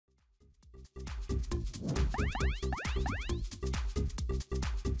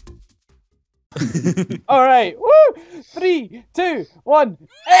All right, woo! 3, 2, 1.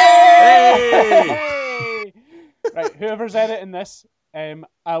 Hey! Right, whoever's editing this,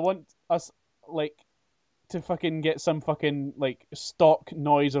 I want us to fucking get some fucking stock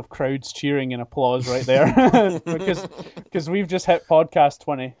noise of crowds cheering and applause right there, because we've just hit podcast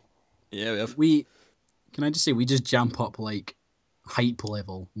 20. Yeah, we have. Can I just say we just jump up hype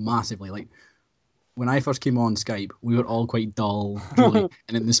level massively. When I first came on Skype, we were all quite dull, really,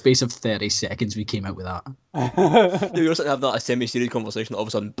 and in the space of 30 seconds, we came out with that. We were sitting having a semi-serious conversation, all of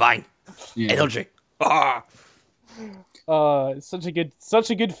a sudden, bang! Yeah. Energy! Ah! It's such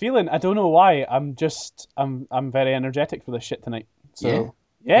a good feeling. I don't know why. I'm very energetic for this shit tonight. So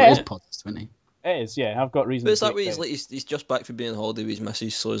yeah. Well, it is podcast 20. It is, yeah. I've got reasons. But it's that way. He's just back from being on holiday with his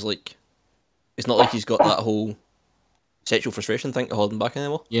missus, so it's not like he's got that whole sexual frustration thing to hold him back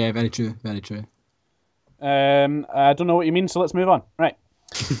anymore. Yeah, very true, very true. I don't know what you mean, so let's move on. Right.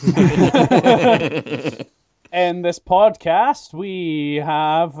 In this podcast, we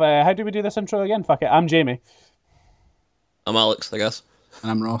have... how do we do this intro again? Fuck it. I'm Jamie. I'm Alex, I guess.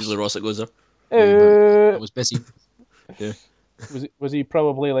 And I'm Ross. Usually Ross that goes there. I was busy. Yeah. Was he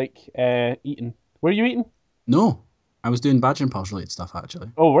probably eating? Were you eating? No. I was doing Badger and Pals related stuff,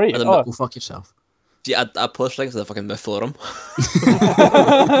 actually. Oh, were you? Go fuck yourself. See, I push things to the fucking mouthful of them.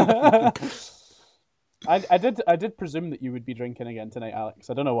 I did presume that you would be drinking again tonight, Alex.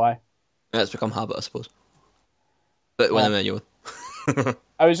 I don't know why. Yeah, it's become habit, I suppose. But when I'm in you.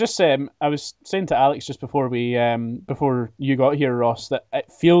 I was saying to Alex just before before you got here, Ross, that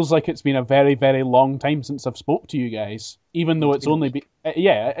it feels like it's been a very, very long time since I've spoke to you guys. Even though it's only been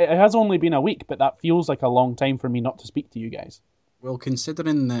it has only been a week, but that feels like a long time for me not to speak to you guys. Well,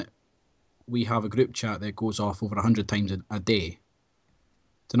 considering that we have a group chat that goes off over 100 times a day,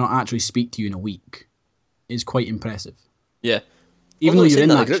 to not actually speak to you in a week is quite impressive. Yeah. Even though you're in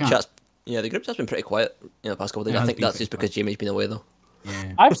that group chat. The group chat's been pretty quiet the past couple of days. I think that's just because Jamie's been away, though.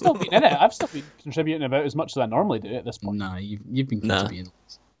 Yeah. I've still been in it. I've still been contributing about as much as I normally do at this point. Nah, you've been contributing.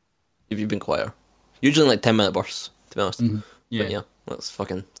 You've been quieter. Usually in 10-minute bursts, to be honest. Mm-hmm. Yeah. But yeah, let's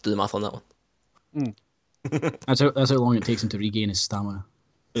fucking do the math on that one. That's how long it takes him to regain his stamina.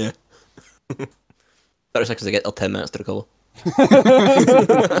 Yeah. 30 seconds to get till 10 minutes to recover.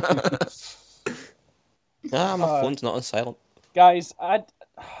 My phone's not on silent. Guys,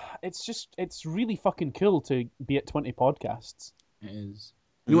 it's really fucking cool to be at 20 podcasts. It is.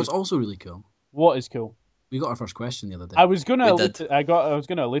 You know what's also really cool? What is cool? We got our first question the other day. I was gonna allude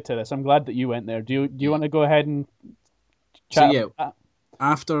to this. I'm glad that you went there. Do you want to go ahead and chat? So yeah,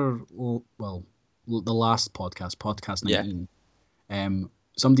 after the last podcast 19,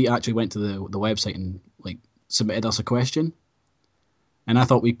 somebody actually went to the website and submitted us a question, and I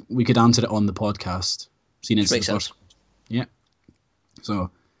thought we could answer it on the podcast. Makes sense. Yeah.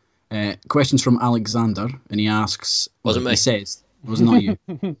 So, questions from Alexander, and he asks. Wasn't me. He says, "It was not you."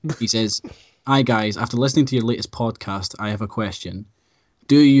 He says, "Hi guys, after listening to your latest podcast, I have a question.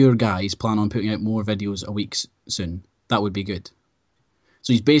 Do your guys plan on putting out more videos a week soon? That would be good."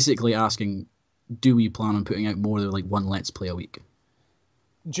 So he's basically asking, do we plan on putting out more than one Let's Play a week?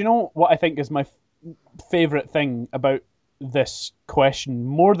 Do you know what I think is my favourite thing about this question,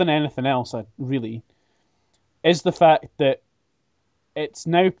 more than anything else, is the fact that it's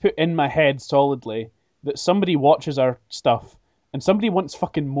now put in my head solidly that somebody watches our stuff and somebody wants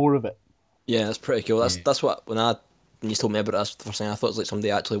fucking more of it. Yeah, that's pretty cool. That's what when you told me about it, that's the first thing I thought, was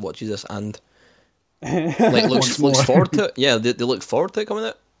somebody actually watches this and looks forward to it. Yeah, they look forward to it coming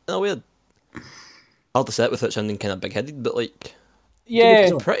out in a way. Hard to say it without sounding kind of big-headed, but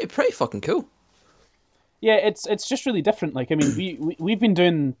it's pretty fucking cool. Yeah, it's just really different. We've been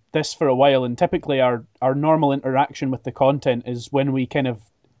doing this for a while, and typically our normal interaction with the content is when we kind of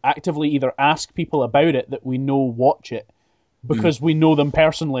actively either ask people about it that we know watch it, because we know them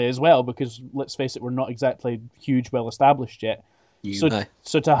personally as well, because let's face it, we're not exactly huge, well established yet. So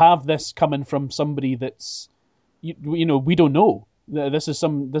to have this coming from somebody that's we don't know, this is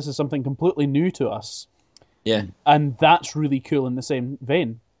something completely new to us. Yeah, and that's really cool in the same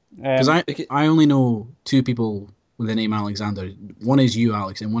vein. Because I only know two people with the name Alexander. One is you,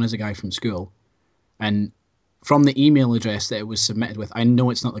 Alex, and one is a guy from school. And from the email address that it was submitted with, I know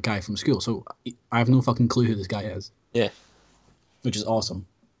it's not the guy from school. So I have no fucking clue who this guy is. Yeah. Which is awesome.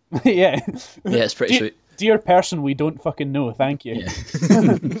 Yeah. Yeah, it's pretty sweet. Dear person we don't fucking know, thank you. Yeah.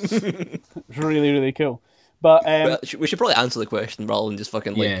 It's really, really cool. But we should probably answer the question rather than just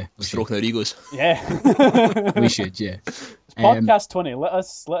fucking stroking our egos. Yeah. We should, yeah. It's podcast 20. Let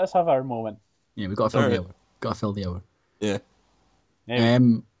us have our moment. Yeah, we've got to fill the hour. Got to fill the hour. Yeah.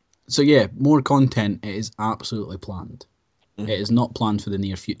 So yeah, more content. It is absolutely planned. It is not planned for the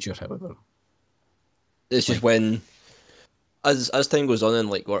near future, however. It's just when, as time goes on and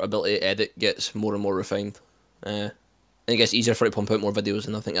like our ability to edit gets more and more refined, and it gets easier for it to pump out more videos,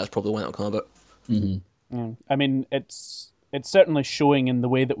 and I think that's probably when it'll come about. I mean, it's certainly showing in the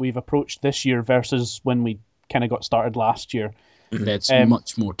way that we've approached this year versus when we kind of got started last year. That's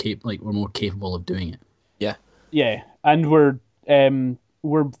much more we're more capable of doing it. Yeah. Yeah, and we're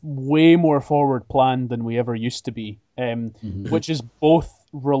way more forward planned than we ever used to be, which is both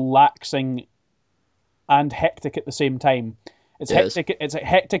relaxing and hectic at the same time. It's hectic. It's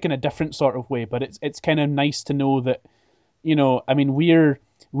hectic in a different sort of way, but it's kind of nice to know that, I mean, we're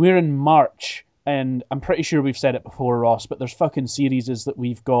in March, and I'm pretty sure we've said it before, Ross, but there's fucking series that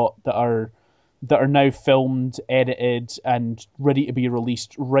we've got that are now filmed, edited, and ready to be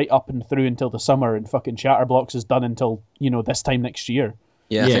released right up and through until the summer, and fucking Chatterbox is done until, this time next year.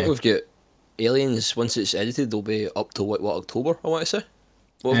 Yeah, I think we've got Aliens, once it's edited, they'll be up to what October, I want to say?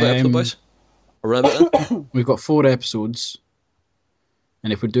 What have we got episode wise? Around about then? We've got 4 episodes,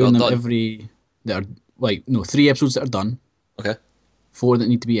 and if we're doing them every... that are 3 episodes that are done. Okay. 4 that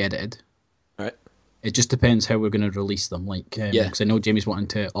need to be edited. Alright. It just depends how we're going to release them, because I know Jamie's wanting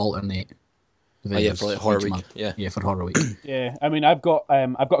to alternate. For like Horror Week. Yeah, for Horror Week. Yeah, I mean, I've got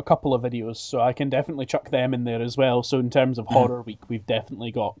a couple of videos, so I can definitely chuck them in there as well. So in terms of Horror Week, we've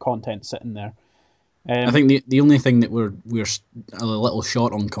definitely got content sitting there. I think the only thing that we're a little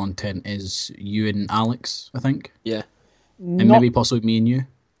short on content is you and Alex, I think. Yeah. And maybe possibly me and you.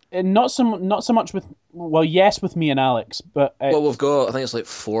 Not so much with... Well, yes, with me and Alex, but... we've got... I think it's like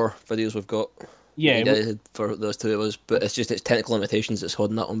 4 videos we've got. Yeah. Edited for those 2 of us, but it's technical limitations that's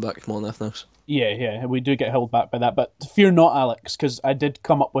holding that one back more than anything else. Yeah, we do get held back by that, but fear not, Alex, because I did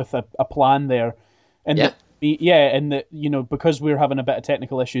come up with a plan there. And that, because we're having a bit of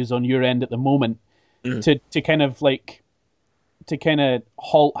technical issues on your end at the moment, to kind of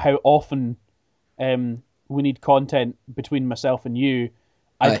halt how often we need content between myself and you.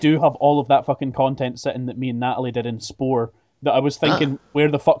 I do have all of that fucking content sitting that me and Natalie did in Spore that I was thinking,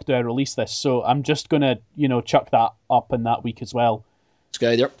 where the fuck do I release this? So I'm just gonna, chuck that up in that week as well. It's a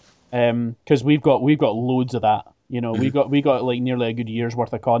good idea. Because we've got loads of that. We got like nearly a good year's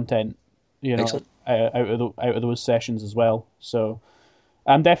worth of content. Out of those sessions as well. So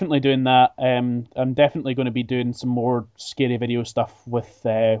I'm definitely doing that. I'm definitely going to be doing some more scary video stuff with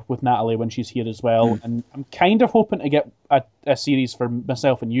Natalie when she's here as well. And I'm kind of hoping to get a series for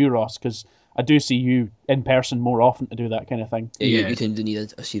myself and you, Ross, because I do see you in person more often to do that kind of thing. Yeah, you tend to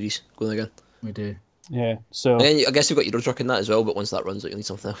need a series going again. We do. Yeah, so... And I guess you've got Euro Truck in that as well, but once that runs out, you'll need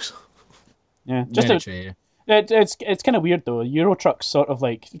something else. Yeah, it's kind of weird though. Euro Truck's sort of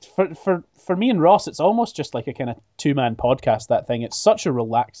like... For me and Ross, it's almost just like a kind of 2-man podcast, that thing. It's such a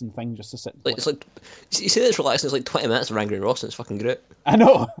relaxing thing just to sit and play. It's like... You say it's relaxing, it's like 20 minutes of Angry Ross, and it's fucking great. I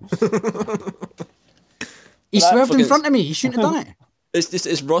know! He swerved in front of me, he shouldn't have done it.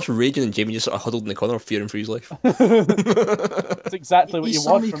 It's Ross raging and Jamie just sort of huddled in the corner, fearing for his life. That's exactly what you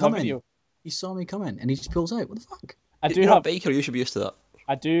want from a video. He saw me coming and he just pulls out. What the fuck? You're a biker, you should be used to that.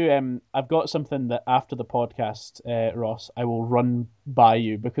 I do. I've got something that after the podcast, Ross, I will run by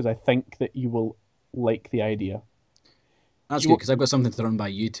you because I think that you will like the idea. That's good because I've got something to run by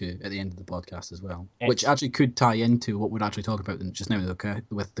you two at the end of the podcast as well, which actually could tie into what we're actually talking about just now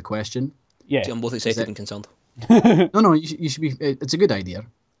with the question. Yeah, see, I'm both excited and concerned. No, you should be. It's a good idea.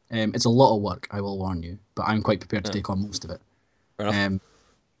 It's a lot of work, I will warn you, but I'm quite prepared to take on most of it. Fair enough.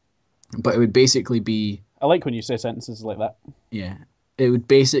 But it would basically be... I like when you say sentences like that. Yeah. It would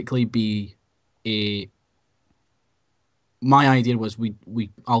basically be my idea was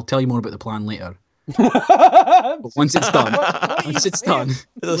I'll tell you more about the plan later. But once it's done... It's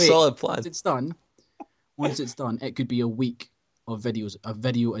a solid plan. Once it's done, it could be a week of videos, a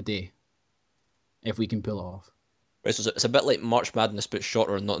video a day, if we can pull it off. Right, so it's a bit like March Madness, but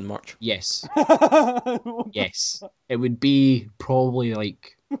shorter and not in March. Yes. Yes. It would be probably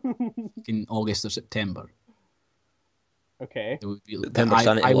like in August or September. Okay. It would be September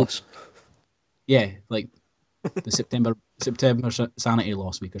sanity loss. Yeah, like the September sanity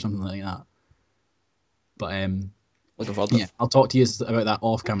loss week or something like that. But yeah, I'll talk to you about that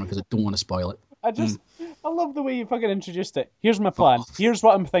off camera because I don't want to spoil it. I love the way you fucking introduced it. Here's my plan. Here's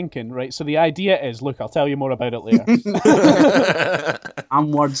what I'm thinking, right? So the idea is, look, I'll tell you more about it later.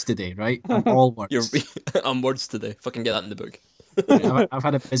 I'm words today, right? I'm all words. I'm words today. Fucking get that in the book. Right, I've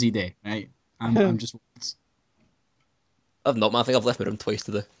had a busy day, right? I'm just words. I've not, man. I think I've left my room twice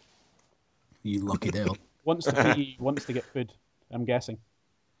today. You lucky devil. Wants to pee, wants to get food, I'm guessing.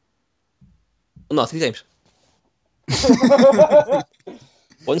 No, 3 times.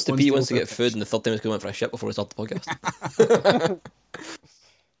 Once to One's pee, to once to go get for a food, and the third time is going for a shit before we start the podcast.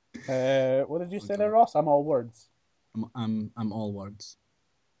 What did you say Okay. there, Ross? I'm all words. I'm all words.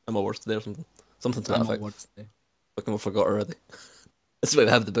 I'm all worst today or something. Something to that I'm all effect. words today. Fucking forgot already. This is why we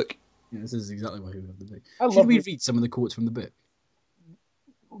have the book. Yeah, this is exactly what we have to do. I Should love we it. read some of the quotes from the book?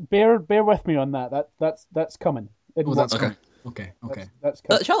 Bear with me on that. That's coming. Oh, that's Okay. coming. Okay. That's Is that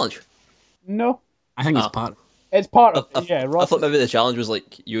coming. a challenge? No, I think it's Oh. part. it's part of I yeah. Ross. thought maybe the challenge was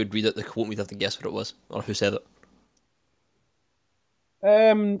like you would read out the quote and we'd have to guess what it was or who said it.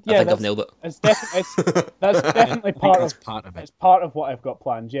 Yeah, I think that's I've nailed it. it's definitely that's definitely I think part that's of part of it. it's part of what I've got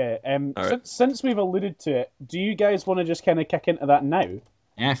planned. Yeah. All right. Since we've alluded to it, do you guys want to just kind of kick into that now?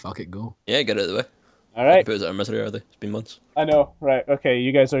 Yeah, fuck it, go. Yeah, get it out of the way. All right. Put it out of our misery already. It's been months. I know. Right. Okay.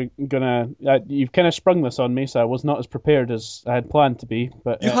 You guys are gonna. You've kind of sprung this on me, so I was not as prepared as I had planned to be.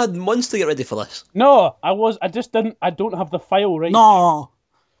 But You had months to get ready for this. no, I was. I just didn't. I don't have the file right. No,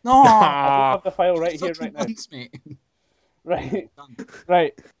 no. I don't have the file right here, right now. Once, mate. Right. Done.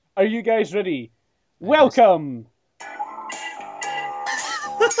 Right. Are you guys ready? Welcome.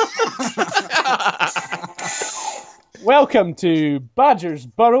 Welcome to Badger's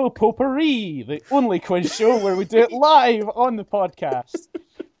Burrow Potpourri, the only quiz show where we do it live on the podcast.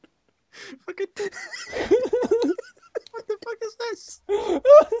 Fucking. What the fuck is this?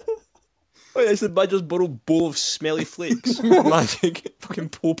 Wait, it's the Badger's Burrow bowl of smelly flakes. Magic fucking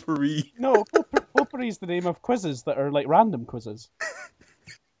potpourri. No, Potpourri is the name of quizzes that are like random quizzes.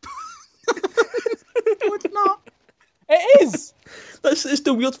 No, it's not. It is! It's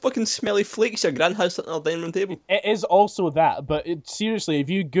the weird fucking smelly flakes your gran has sitting on our dining room table. It is also that, but seriously, if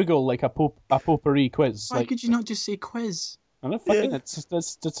you Google like a potpourri quiz, Why like, could you not just say quiz? I don't know, fucking,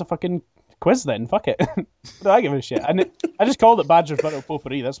 it's a fucking quiz then, fuck it. What do I give a shit? I just called it Badger's Burrow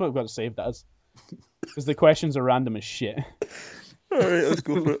Potpourri, that's what we've got to saved as. Because the questions are random as shit. Alright, let's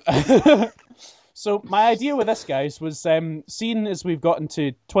go for it. So my idea with this, guys, was seeing as we've gotten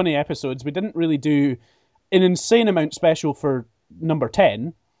to 20 episodes, we didn't really do an insane amount special for number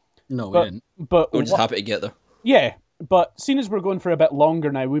 10. No, we But, didn't. but We're just happy to get there. yeah, but seeing as we're going for a bit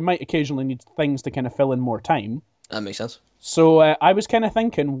longer now, we might occasionally need things to kind of fill in more time. That makes sense. So I was kind of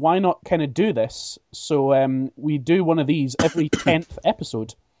thinking, why not kind of do this? So we do one of these every 10th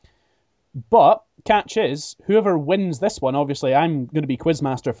episode. But catch is, whoever wins this one, obviously I'm going to be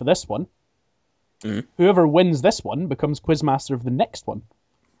quizmaster for this one. Mhm. Whoever wins this one becomes quizmaster of the next one.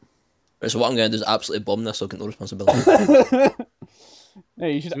 Right, so what I'm going to do is absolutely bomb this so I get no responsibility. Yeah,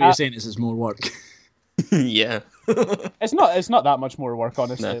 you should So what you're saying is it's more work. Yeah. It's not that much more work,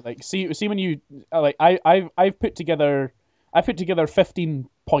 honestly. No. Like see when you like I've put together 15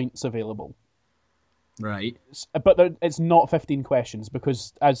 points available. Right. But it's not 15 questions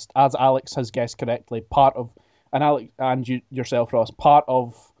because as Alex has guessed correctly, part of and Alex and yourself, Ross, part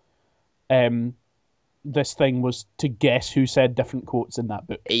of this thing was to guess who said different quotes in that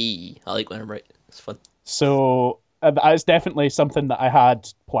book. Hey, I like when I'm right. It's fun. So it's definitely something that I had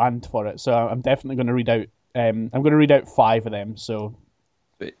planned for it. So I'm definitely going to read out. I'm going to read out 5 of them. So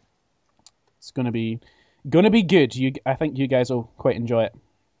Sweet. it's going to be good. I think you guys will quite enjoy it.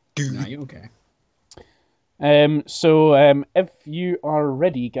 Right, okay. So if you are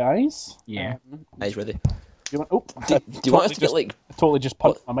ready, guys. Yeah. He's ready. Do you want? Oh, Do you want us to get like? totally just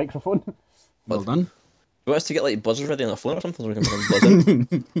punched my microphone. Well done. Do you want us to get like buzzers ready on our phone or something so we can buzz in?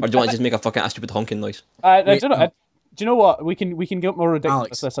 Or do you want to just make a fucking stupid honking noise? I Wait, don't know. no. Do you know what? We can get more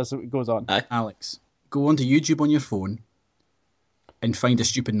ridiculous Alex. as it goes on. Aye. Alex, go onto YouTube on your phone and find a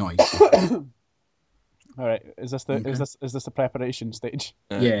stupid noise. All right. Is this the preparation stage?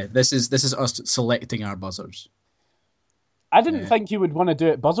 Yeah, this is us selecting our buzzers. I didn't Yeah. think you would want to do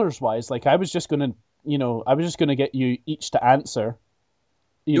it buzzers wise. Like I was just gonna get you each to answer.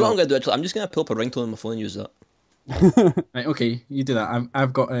 You know what I'm going to do actually? I'm just going to pull up a ringtone on my phone and use that. Right, okay, you do that.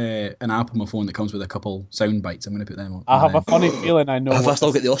 I've got an app on my phone that comes with a couple sound bites. I'm going to put them on. I have a funny feeling I know. Have I what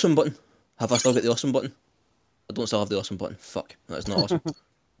still this- got the awesome button? Have I still got the awesome button? I don't still have the awesome button. Fuck. That is not awesome.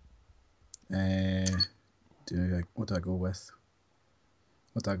 What do I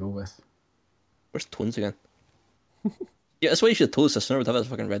go with? Where's tones again? Yeah, that's why you should have told us this sooner. We'd have it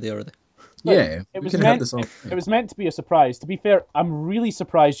fucking ready already. Yeah, It we was could have meant. this on. It was meant to be a surprise. To be fair, I'm really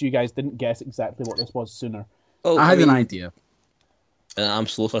surprised you guys didn't guess exactly what this was sooner. Oh, I had mean, an idea. I'm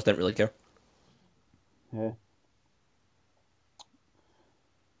slow, so I didn't really care. Yeah.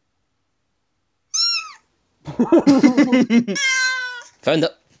 Found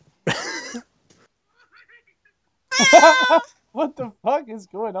it. What the fuck is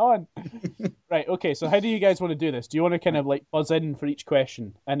going on? Right, okay, so how do you guys want to do this? Do you want to kind of like buzz in for each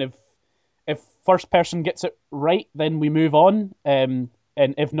question? And if first person gets it right, then we move on. If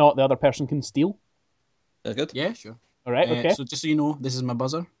and if not, the other person can steal. That's good. Yeah, sure. All right, okay. So just so you know, this is my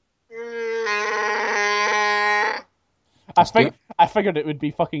buzzer. I figured it would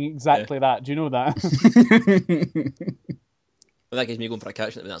be fucking exactly that. Do you know that? Well, that gives me going for a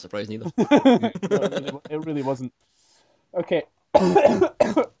catch, and it would not surprise neither. No, it really wasn't. Okay.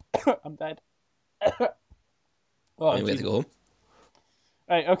 I'm dead. Oh, Anyway, to go home.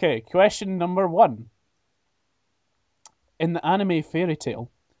 Right, okay. Question number 1. In the anime Fairy Tale,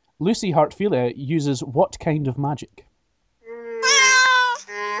 Lucy Heartfilia uses what kind of magic?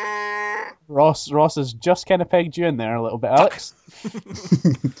 Ross has just kind of pegged you in there a little bit, Alex.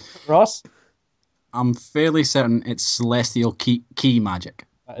 Ross? I'm fairly certain it's celestial key magic.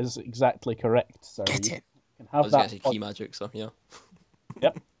 That is exactly correct. So Get you it. can I have was going that. to say key magic, so yeah.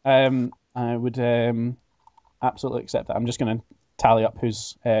 Yep. I would absolutely accept that. I'm just going to tally up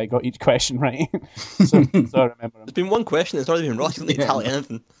who's got each question right. so I remember them. There's been one question, it's not even Ross, you don't need to tally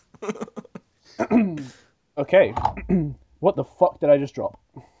anything. Okay. What the fuck did I just drop?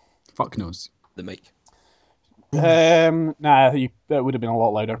 Fuck knows. The mic. Nah, that would have been a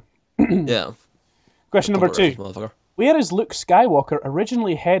lot louder. Yeah. Question number 2. Motherfucker. Where is Luke Skywalker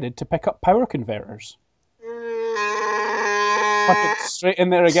originally headed to pick up power converters? Fucking straight in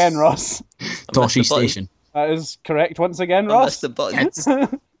there again, Ross. Toshi Station. That is correct once again, I Ross. missed the button.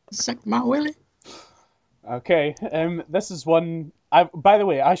 Sick my willy. Okay, this is one. By the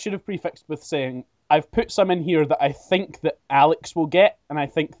way, I should have prefixed with saying I've put some in here that I think that Alex will get and I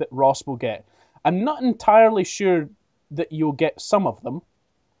think that Ross will get. I'm not entirely sure that you'll get some of them,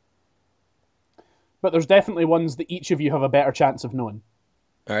 but there's definitely ones that each of you have a better chance of knowing.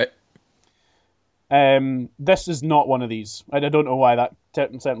 All right. This is not one of these. I don't know why that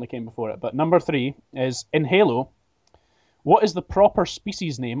certainly came before it. But number 3 is, in Halo, what is the proper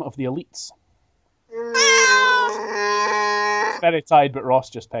species name of the elites? It's very tied, but Ross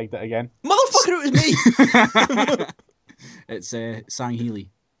just pegged it again. Motherfucker, it was me! It's Sang Healy.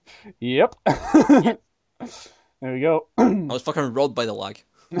 Yep. There we go. I was fucking robbed by the lag.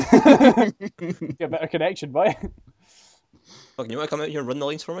 Get a better connection, boy. Fucking, you want to come out here and run the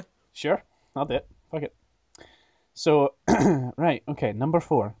lines for me? Sure, I'll do it. Fuck it. So, right, okay, number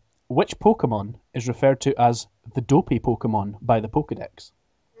 4. Which Pokemon is referred to as the dopey Pokemon by the Pokedex?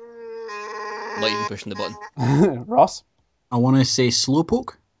 Not even pushing the button. Ross? I want to say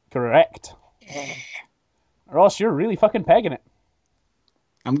Slowpoke. Correct. Ross, you're really fucking pegging it.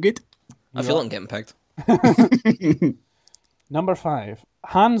 I'm good. I feel like I'm getting pegged. Number 5.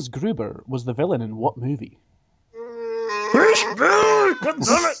 Hans Gruber was the villain in what movie?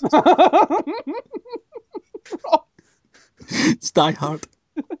 It's Die Hard.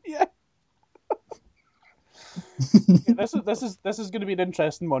 Yeah. This is going to be an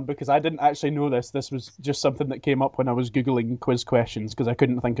interesting one because I didn't actually know this. This was just something that came up when I was Googling quiz questions because I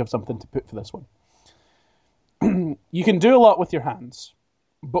couldn't think of something to put for this one. You can do a lot with your hands,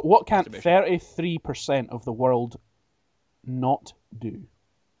 but what can't 33% of the world not do?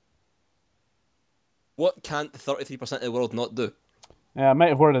 What can't 33% of the world not do? I might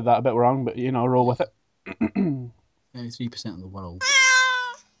have worded that a bit wrong, but roll with it. 33% of the world.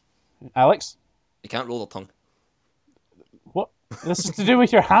 Alex? You can't roll the tongue. What? This is to do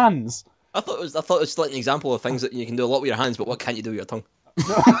with your hands. I thought it was like an example of things that you can do a lot with your hands, but what can't you do with your tongue?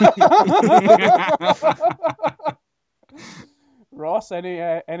 Ross, any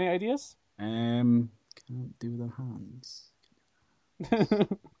ideas? Can't do with their hands.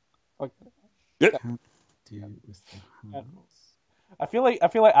 Yep. Can't do with their hands. I feel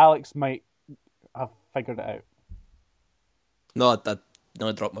like Alex might have figured it out. No,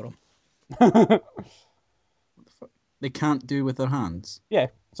 I dropped my rum. They can't do with their hands? Yeah,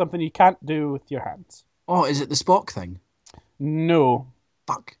 something you can't do with your hands. Oh, is it the Spock thing? No.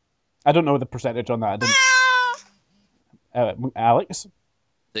 Fuck. I don't know the percentage on that. I didn't. Alex?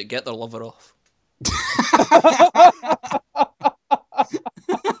 They get their lover off.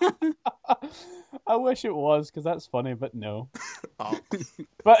 I wish it was, because that's funny, but no. Oh.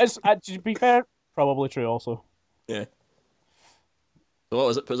 But it's, to be fair, probably true also. Yeah. So what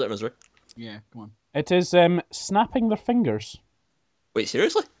was it? Put it in misery. Yeah, come on. It is snapping their fingers. Wait,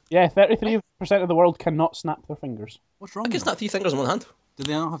 seriously? Yeah, 33% of the world cannot snap their fingers. What's wrong I can with them? snap 3 fingers in one hand. Do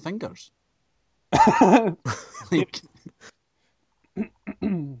they not have fingers?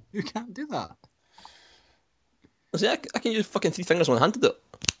 You can't do that. See, I can use fucking 3 fingers in one hand to do it.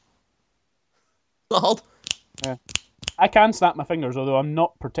 Not hard. Yeah. I can snap my fingers, although I'm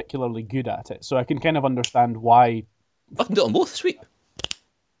not particularly good at it, so I can kind of understand why. I can do it on both. Sweet.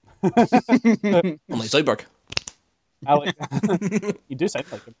 I'm like Zoidberg. Alex, you do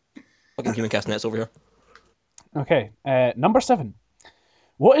sound like him. Fucking human castanets over here. Okay, number 7.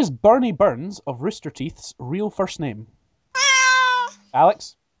 What is Bernie Burns of Rooster Teeth's real first name?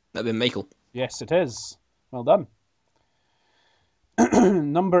 Alex? That'd be Michael. Yes, it is. Well done.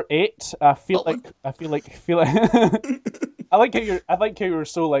 Number 8. I feel like. I like how you were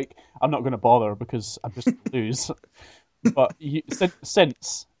so like. I'm not going to bother because I'm just going to lose. But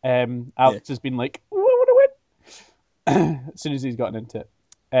since Alex has been like, "Oh, I want to win," as soon as he's gotten into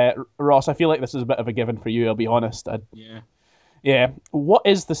it. Ross, I feel like this is a bit of a given for you. I'll be honest. Yeah. What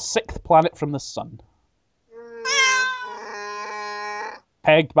is the 6th planet from the sun?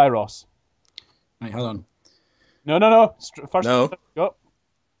 Pegged by Ross. Right, hold on. No. First, No. go.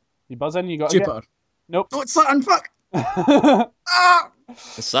 You buzz in. You got Jupiter. Nope. Oh, it's Saturn. Fuck.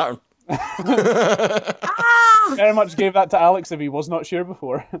 It's Saturn. Very much gave that to Alex if he was not sure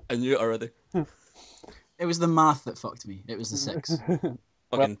before. I knew it already. It was the math that fucked me. It was the 6.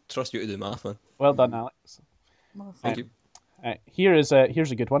 Fucking trust you to do math, man. Well done, Alex. Thank you. Here's a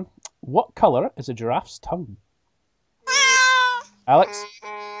good one. What colour is a giraffe's tongue? Alex?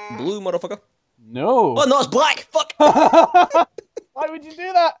 Blue, motherfucker. No. Oh, no, it's black. Fuck. Why would you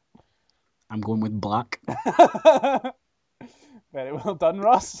do that? I'm going with black. Very well done,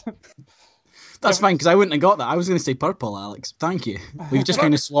 Ross. That's fine, because I wouldn't have got that. I was going to say purple, Alex. Thank you. We've just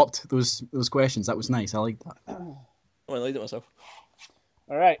kind of swapped those questions. That was nice. I like that. Oh, I liked it myself.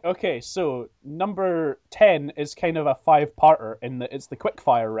 All right. Okay. So number 10 is kind of a 5-parter in that it's the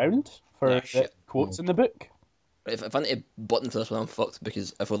quickfire round for the shit. quotes in the book. If I need a button for this one, I'm fucked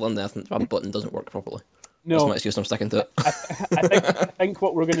because if we learn anything, my button doesn't work properly. No. That's my excuse. I'm sticking to it. I think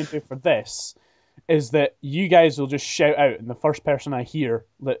what we're going to do for this is that you guys will just shout out, and the first person I hear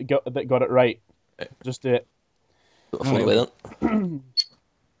that got it right, just do it. Hopefully we don't.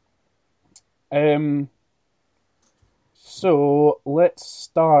 So let's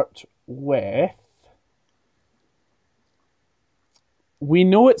start with. We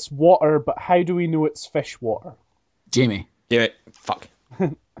know it's water, but how do we know it's fish water? Jamie. Yeah, fuck.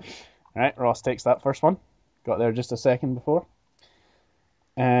 All right, Ross takes that first one. Got there just a second before.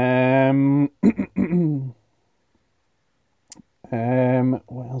 What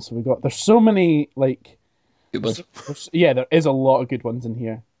else have we got? There's so many like. Good ones. Yeah, there is a lot of good ones in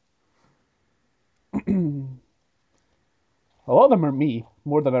here. A lot of them are me,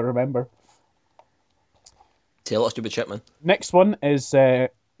 more than I remember. Tell us, stupid shit, man. Next one is the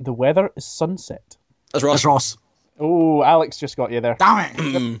weather is sunset. That's Ross. That's Ross. Oh, Alex just got you there. Damn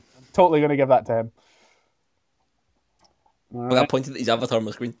it. Totally going to give that to him. Well, I pointed at his avatar on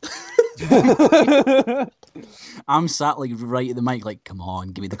my screen. I'm sat like right at the mic like, come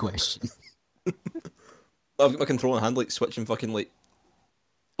on, give me the question. I've got my control in hand like switching fucking like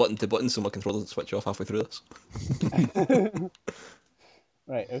button to button so my controller doesn't switch off halfway through this.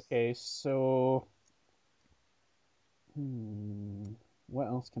 Right, okay, so... what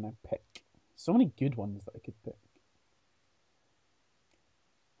else can I pick? So many good ones that I could pick.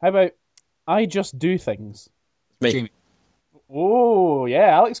 How about I just do things? Me. Jamie. Oh,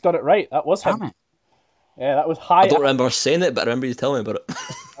 yeah, Alex got it right. That was him. Damn it. Yeah, that was high. I don't remember saying it, but I remember you telling me about it.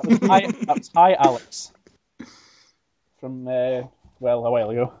 That was high Alex. From, well, a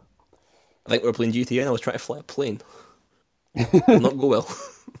while ago. I think we were playing GTA and I was trying to fly a plane. Did not go well.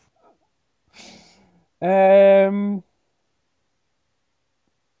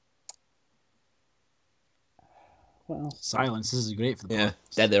 What else? Silence. This is great for the Yeah,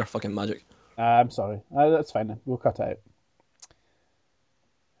 dead there. Fucking magic. I'm sorry. That's fine. We'll cut it out.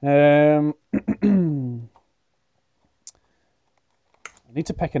 I need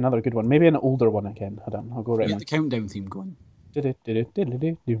to pick another good one. Maybe an older one again. Hold on. I'll go right Get now. the countdown theme going. How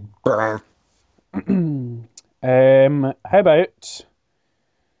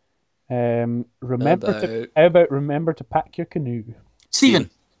about remember to pack your canoe. Stephen.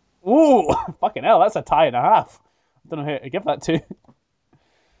 Oh, fucking hell! That's a tie and a half. I don't know who to give that to. To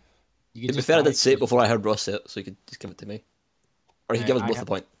be fair, I did say it before I heard Ross say it, so you could just give it to me. Or you could give us both the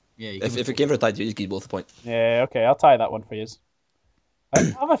point. Yeah, If it came for a tie, you just give both the point. Yeah, okay, I'll tie that one for you. I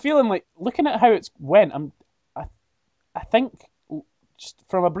have a feeling like looking at how it's went. I think just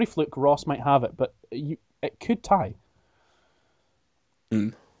from a brief look, Ross might have it, but it could tie.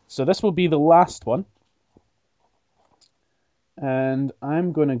 So this will be the last one, and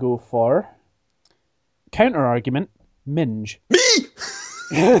I'm going to go for counter argument. Minge. Me.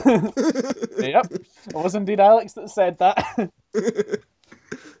 Yep, it was indeed Alex that said that.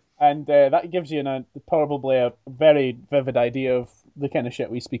 And that gives you probably a very vivid idea of the kind of shit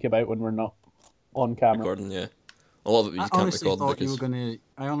we speak about when we're not on camera. Recording, yeah. A lot of it you can't record because...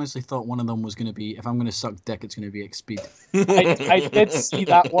 I honestly thought one of them was going to be, if I'm going to suck dick, it's going to be at speed. I did see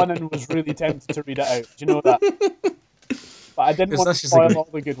that one and was really tempted to read it out. Do you know that? but I didn't want to That's just a spoil great- all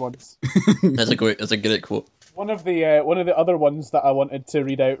the good ones. That's a great quote. One of the other ones that I wanted to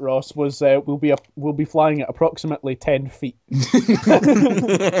read out, Ross, was we'll be flying at approximately 10 feet.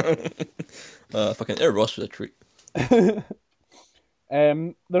 Fucking Air Ross was a treat.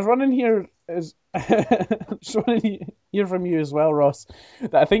 There's one in here is there's one in here from you as well, Ross.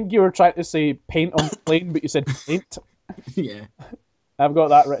 That I think you were trying to say paint on plane, but you said paint. Yeah. I've got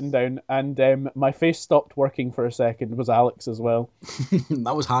that written down, and my face stopped working for a second. Was Alex as well?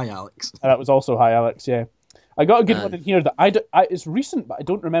 That was high, Alex. And that was also hi, Alex. Yeah, I got a good one in here that it's recent, but I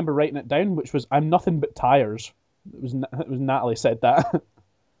don't remember writing it down. Which was I'm nothing but tires. It was Natalie said that.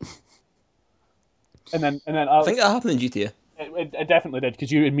 and then I think that happened in GTA. It definitely did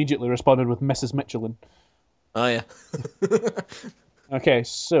because you immediately responded with Mrs. Michelin. Oh yeah. Okay,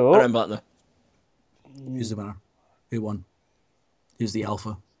 so I remember that now. Who's the winner? Who won? Who's the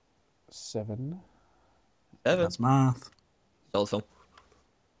alpha? 7. That's math. Solid film.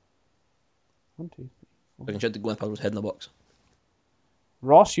 1, 2, 3. I can shoot the Gwen Powell's head in the box.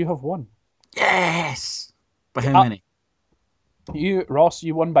 Ross, you have won. Yes! By how many? Ross,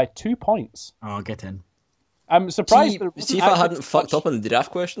 you won by 2 points. Oh, get in. I'm surprised. See if I hadn't fucked up on the draft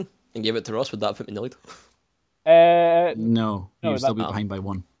question and gave it to Ross, would that put me in the lead? No, No, you'd still be that- behind by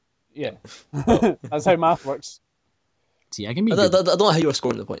 1. Yeah, that's how math works. See, I can be I good. don't know how you were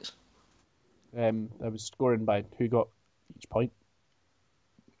scoring the points. I was scoring by who got each point.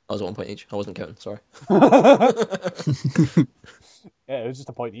 I was at 1 point each. I wasn't counting. Sorry. Yeah, it was just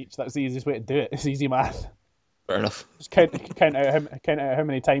a point each. That's the easiest way to do it. It's easy math. Fair enough. Just count out how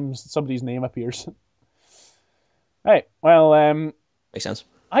many times somebody's name appears. Right. Well, Makes sense.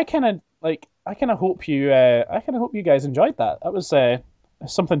 I kind of hope you guys enjoyed that. That was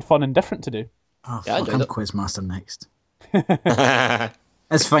something fun and different to do. Oh, Yeah, I fuck, enjoyed I'm it. Quizmaster next.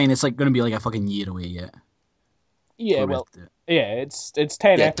 It's fine, it's like going to be like a fucking year away yet. Yeah, before we well, have to do it. yeah, it's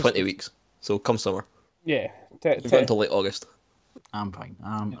 10 Yeah, episodes. 20 weeks. So come summer. Yeah, You've got until late August. I'm fine.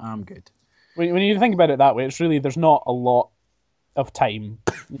 I'm good. when you think about it that way, it's really there's not a lot of time,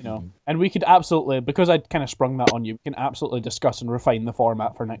 you know. And we could absolutely, because I kind of sprung that on you, we can absolutely discuss and refine the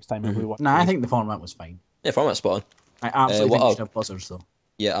format for next time if we want. Nah, I think the format was fine. Yeah, format's spot on. I absolutely what think we up? should have buzzers though.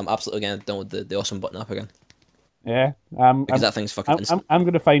 Yeah, I'm absolutely going to download the awesome button app again. Yeah, Because that thing's fucking instant. I'm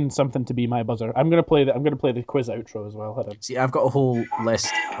going to find something to be my buzzer. I'm going to play the quiz outro as well. Hold on. See, I've got a whole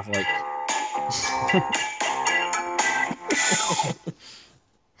list of like.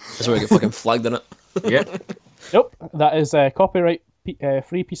 That's where I get fucking flagged in it. Yep. Nope, that is a copyright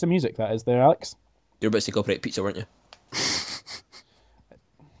free piece of music. That is there, Alex. You're about to say copyright pizza, weren't you?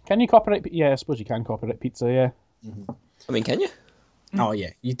 Can you copyright? Yeah, I suppose you can copyright pizza. Yeah. I mean, can you? Oh yeah,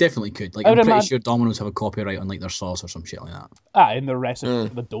 you definitely could. Like, I I'm would pretty imagine- sure Domino's have a copyright on like their sauce or some shit like that. In the recipe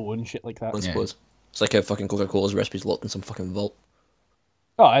for the dough and shit like that. I suppose. It's like a fucking Coca-Cola's recipe's locked in some fucking vault.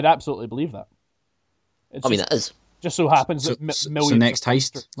 Oh, I'd absolutely believe that. It's I mean, it is. just so happens So, that so millions. next of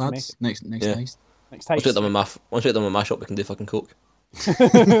heist, monsters make lads. it. Next Yeah. heist. Next Once we heist. get them a mash up, we can do fucking coke.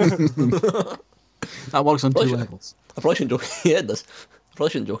 That works on two Probably should. levels. I probably shouldn't joke. Yeah, it does. I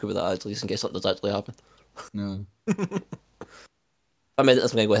probably shouldn't joke about that actually, just in case something does actually happen. No. I mean,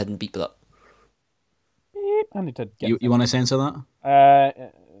 that's going to go ahead and beep that. Beep. I need to get. You want to censor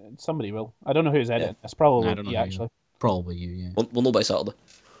that? Somebody will. I don't know who's editing. It's probably I don't know me who actually. Probably you. Yeah. We'll know by Saturday.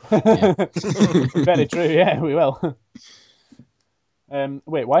 Yeah. Very true. Yeah, we will.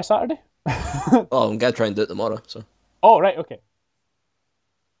 Wait, why Saturday? Oh, I'm going to try and do it tomorrow, so. Oh, right. Okay.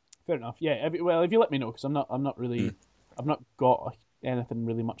 Fair enough. Yeah. If you let me know, because I'm not really, I've not got anything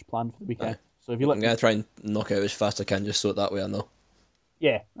really much planned for the weekend. Aye. So if you I'm let me, going to try and knock it out as fast as I can, just so that way I know.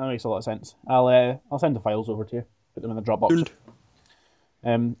 yeah, that makes a lot of sense. I'll send the files over to you. Put them in the Dropbox.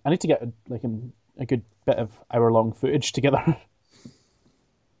 I need to get a good bit of hour-long footage together.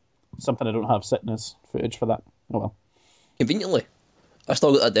 Something I don't have sitting as footage for that. Oh well. Conveniently, I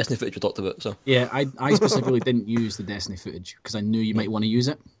still got that Destiny footage we talked about, so. Yeah, I specifically didn't use the Destiny footage because I knew you might want to use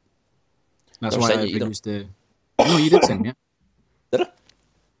it. That's Never why I sent you either. used the. No, you did send me it. Did I?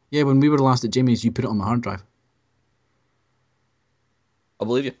 Yeah, when we were last at Jimmy's, you put it on my hard drive. I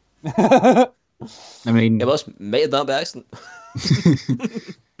believe you. I mean, Yeah, but I might have done it by accident.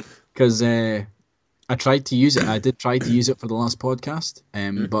 because I tried to use it. I did try to use it for the last podcast,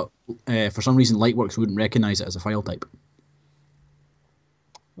 but for some reason, Lightworks wouldn't recognise it as a file type.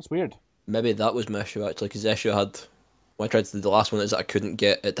 That's weird. Maybe that was my issue, actually, because the issue I had when I tried to do the last one is that I couldn't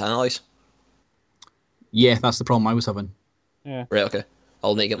get it to analyse. Yeah, that's the problem I was having. Yeah. Right, okay.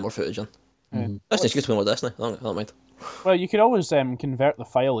 I'll need to get more footage on. That's nice. Good to play more Destiny. I don't mind. Well, you could always convert the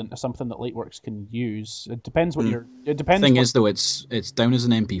file into something that Lightworks can use. It depends what your. It depends. The thing what- is, though, it's down as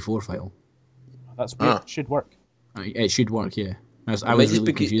an MP4 file. That's weird. Ah. It should work. It should work, yeah. I was might really just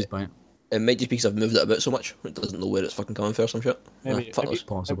be- confused by it. It might just be because I've moved it about so much, it doesn't know where it's fucking coming from or some shit. Maybe. Fuck Have you, this.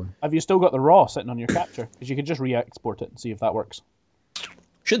 Possibly. have you still got the RAW sitting on your capture? Because you could just re-export it and see if that works.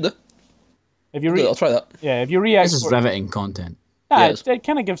 Should do. If you I'll try that. yeah, if you This is re-export, riveting content. Yes. it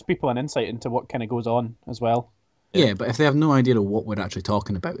kind of gives people an insight into what kind of goes on as well. Yeah, but if they have no idea of what we're actually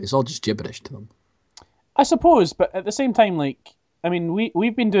talking about, it's all just gibberish to them. I suppose, but at the same time, like, I mean,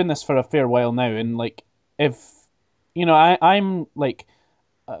 we've been doing this for a fair while now, and like, if I'm like,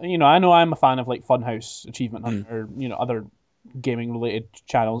 I know I'm a fan of like Funhouse, Achievement Hunter, other gaming related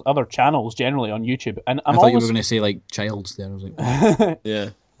channels, other channels generally on YouTube, and I thought you were going to say like Childs there. I was like, Yeah.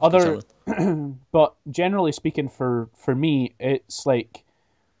 other, but generally speaking, for me, it's like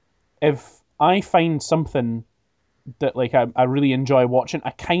if I find something that like I really enjoy watching,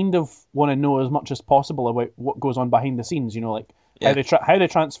 I kind of want to know as much as possible about what goes on behind the scenes. Like how they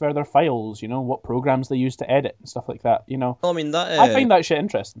transfer their files. What programs they use to edit and stuff like that. Well, I mean that. I find that shit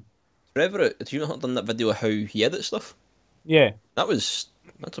interesting. Forever, have you not done that video of how he edits stuff? Yeah. That's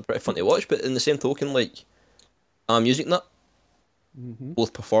a pretty fun to watch. But in the same token, like I'm music nut,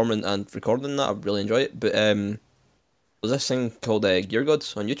 both performing and recording that, I really enjoy it. But there's this thing called Gear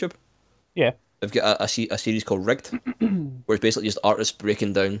Gods on YouTube. Yeah. They've got a series called Rigged, where it's basically just artists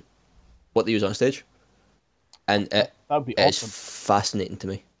breaking down what they use on stage, and That would be it's awesome. fascinating to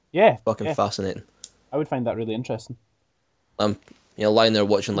me. Yeah. Fucking fascinating. I would find that really interesting. I'm lying there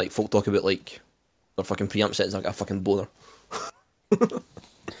watching like folk talk about like their fucking preamp settings. I got a fucking boner.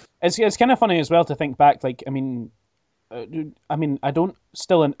 It's kind of funny as well to think back. Like, I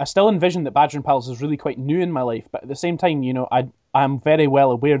still envision that Badger and Pals is really quite new in my life, but at the same time, I'm very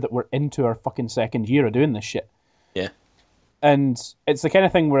well aware that we're into our fucking second year of doing this shit. Yeah. And it's the kind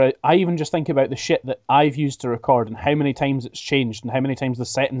of thing where I even just think about the shit that I've used to record and how many times it's changed and how many times the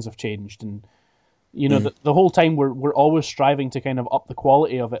settings have changed. And, the whole time we're always striving to kind of up the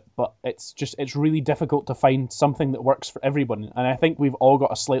quality of it, but it's really difficult to find something that works for everyone. And I think we've all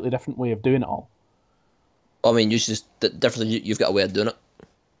got a slightly different way of doing it all. I mean, the difference is you've got a way of doing it.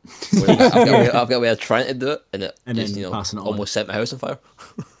 I've got a way of trying to do it, and just, then passing it on. almost set my house on fire.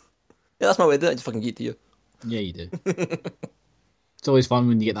 Yeah, that's my way of doing it. I just fucking give it to you. Yeah, you do. It's always fun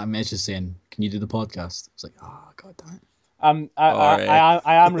when you get that message saying, "Can you do the podcast?" It's like, oh, god damn it. I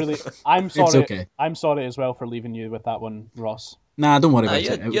am really. I'm sorry. It's okay. I'm sorry as well for leaving you with that one, Ross. Nah, don't worry about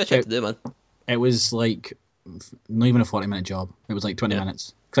it. You check to do, man. It was like not even a 40-minute job. It was like 20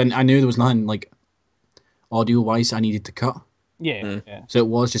 minutes. Because I knew there was nothing like audio-wise I needed to cut. Yeah, yeah. So it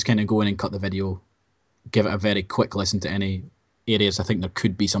was just kind of go in and cut the video, give it a very quick listen to any areas I think there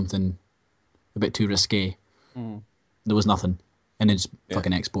could be something a bit too risque. There was nothing. And then just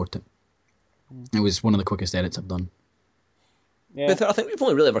fucking export it. It was one of the quickest edits I've done. Yeah. But I think we've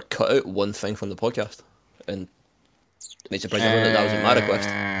only really ever cut out one thing from the podcast, and it may surprise everyone that was at my request.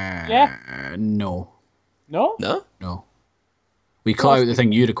 Yeah. No. No? No? We cut out the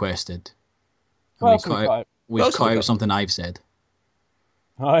thing you requested. And What else we cut out? we've cut out something I've said.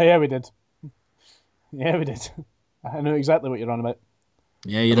 Oh, yeah, we did. Yeah, we did. I know exactly what you're on about.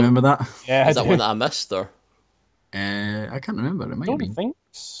 Yeah, you remember that? Yeah, Is that one that I missed, or? I can't remember. It might have I don't been. think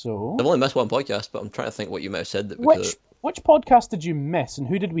so. I've only missed one podcast, but I'm trying to think what you might have said that we could. Which podcast did you miss, and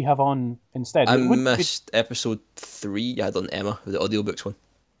who did we have on instead? I missed episode 3. You had on Emma, the audiobooks one.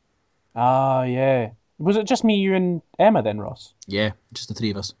 Ah, yeah. Was it just me, you, and Emma then, Ross? Yeah, just the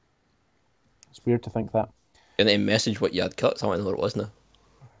three of us. It's weird to think that. And then message what you had cut, so I don't know what it was now.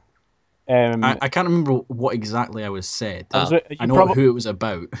 I can't remember what exactly I was said. I know who it was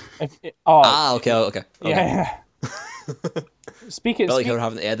about. Okay. Yeah. Speaking, I felt like I were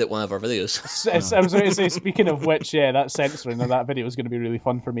having to edit one of our videos. I was going to say, speaking of which, yeah, that censoring of that video is going to be really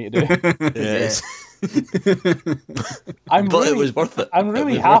fun for me to do. Yes. It was worth it. I'm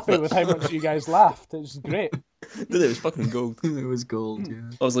really happy with how much you guys laughed. It was great. Dude, it was fucking gold. It was gold, yeah.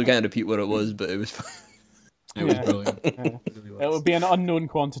 I was going to repeat what it was, but it was fine. It was brilliant. Yeah. It really was. It would be an unknown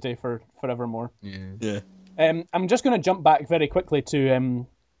quantity for forevermore. Yeah. I'm just going to jump back very quickly to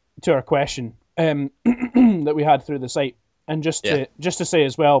our question that we had through the site, and just to say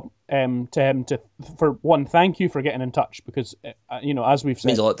as well to him for one, thank you for getting in touch, because as we've said,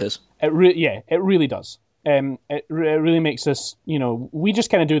 It means a lot to us. it really does. It really makes us, we just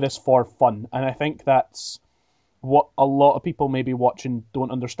kind of do this for fun, and I think that's what a lot of people maybe watching don't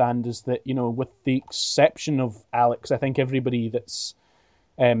understand, is that, with the exception of Alex, I think everybody that's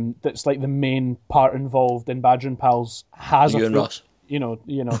like the main part involved in Badger and Pals has You and Ross. Yeah.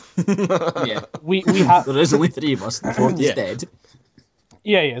 We have. There is only three of us. The fourth is dead.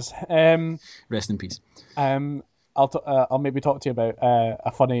 Yeah, he is. Rest in peace. I'll maybe talk to you about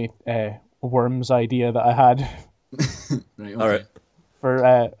a funny worms idea that I had Right. Okay. All right. for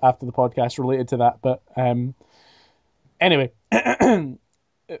after the podcast related to that. But anyway,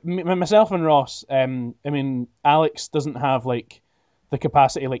 myself and Ross. I mean, Alex doesn't have like the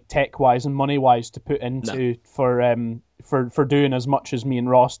capacity, like tech wise and money wise, to put into for doing as much as me and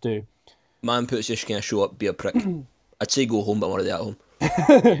Ross do. Man puts just kind of show up, be a prick. I'd say go home, but I'm already at home.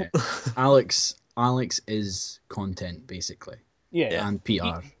 Yeah. Alex is content basically. Yeah, And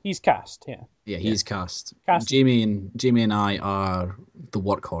PR. He's cast. Yeah. Yeah, he's cast. Cast. Jamie and I are the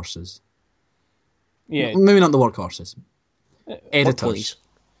workhorses. Yeah. Maybe not the workhorses. Editors. Ponies.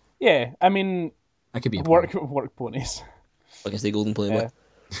 Yeah. I mean, I could be a work pony. ponies. Like I say, golden pony boy.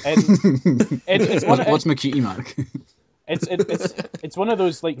 It's What's my cutie mark? it's one of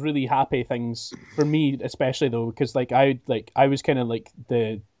those like really happy things for me, especially though, because I was kind of like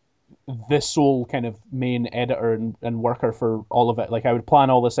the sole kind of main editor and worker for all of it. Like I would plan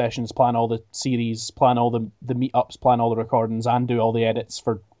all the sessions, plan all the series, plan all the meetups, plan all the recordings, and do all the edits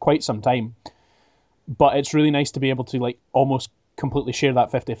for quite some time. But it's really nice to be able to like almost completely share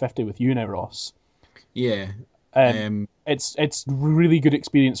that 50-50 with you now, Ross. Yeah. It's really good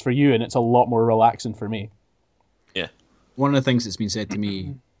experience for you, and it's a lot more relaxing for me. Yeah. One of the things that's been said to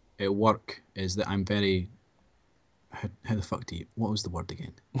me at work is that I'm very... How the fuck do you... What was the word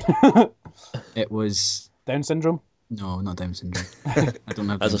again? It was... Down syndrome? No, not Down syndrome. I don't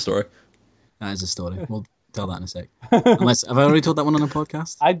have That's a story. That is a story. We'll tell that in a sec. Unless... Have I already told that one on the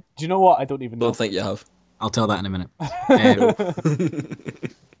podcast? Do you know what? I don't even know. Don't think you have. I'll tell that in a minute.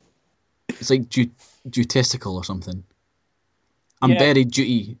 It's like dutistical or something. I'm very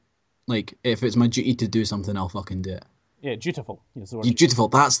duty. Like, if it's my duty to do something, I'll fucking do it. Yeah, dutiful. Is the word. You're dutiful.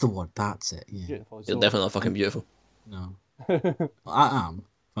 That's the word. That's it. Yeah. Dutiful. You're definitely not fucking beautiful. No. I am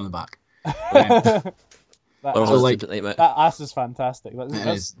from the back. That, Or So, like, mate. that ass is fantastic.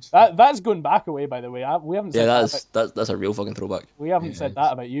 That's going back away, by the way. We haven't said Yeah, that that's a real fucking throwback. we haven't Yeah, said it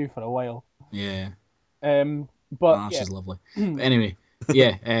that about you for a while. Yeah. But She's lovely. But anyway,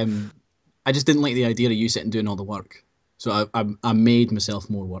 yeah. I just didn't like the idea of you sitting doing all the work, so I made myself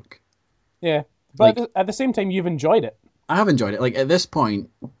more work. yeah. But Like- at the same time, you've enjoyed it. I have enjoyed it. Like at this point,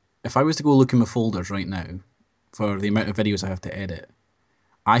 if I was to go look in my folders right now for the amount of videos I have to edit,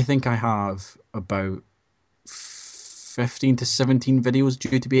 I think I have about 15 to 17 videos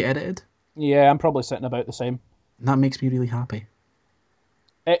due to be edited. Yeah, I'm probably sitting about the same. And that makes me really happy.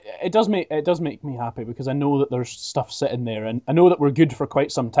 It does make me happy because I know that there's stuff sitting there, and I know that we're good for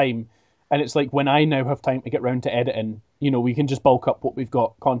quite some time. And it's like when I now have time to get round to editing, we can just bulk up what we've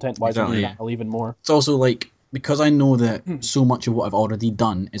got content-wise Exactly. and even more. It's also like, because I know that so much of what I've already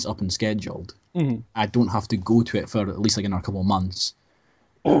done is up and scheduled, I don't have to go to it for at least like another couple of months.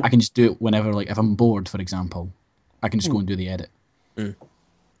 I can just do it whenever, like if I'm bored, for example, I can just go and do the edit. Yeah,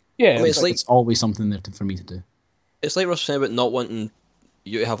 I mean, It's always something there for me to do. It's like Ross was saying about not wanting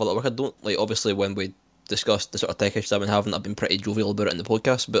you to have a lot of work. I don't like. Obviously, when we discussed the sort of tech issues I've been having, I've been pretty jovial about it in the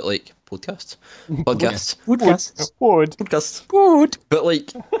podcast. But like podcasts. Wood. But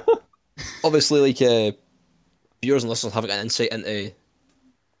like, obviously, like viewers and listeners haven't got an insight into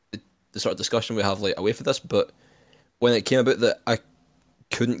the sort of discussion we have like away from this. But when it came about that I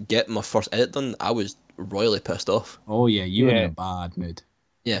couldn't get my first edit done, I was royally pissed off. Oh yeah, you were Yeah. in a bad mood.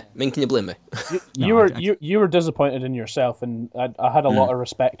 Yeah, I mean, can you blame me? You were disappointed in yourself, and I had a lot of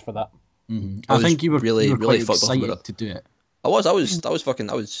respect for that. I think you were really quite fucked off about excited it. to do it. I was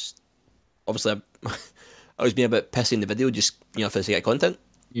obviously I was being a bit pissy in the video just for the sake of content.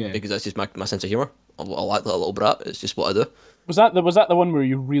 Yeah. Because that's just my sense of humour. I'll act like a little brat. It's just what I do. Was that the one where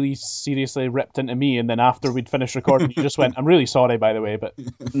you really seriously ripped into me, and then after we'd finished recording, you just went, "I'm really sorry, by the way," but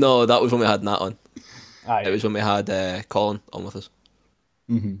No, that was when we had Nat on. aye. It was when we had Colin on with us.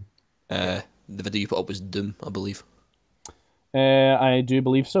 Mm-hmm. The video you put up was Doom, I believe. I do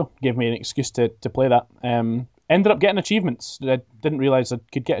believe so. Gave me an excuse to play that. Ended up getting achievements. I didn't realise I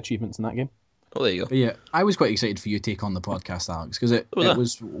could get achievements in that game. Oh, there you go. But yeah, I was quite excited for you to take on the podcast, Alex, because it Oh, yeah.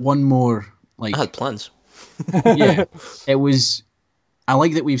 was one more like I had plans. yeah, it was. I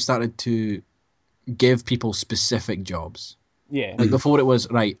like that we've started to give people specific jobs. Yeah. Like before, it was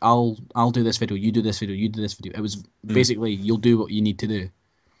right. I'll do this video. You do this video. You do this video. It was basically you'll do what you need to do.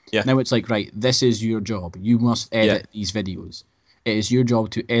 Yeah. Now it's like right. This is your job. You must edit these videos. It is your job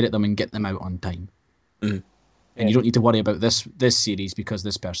to edit them and get them out on time. And you don't need to worry about this series because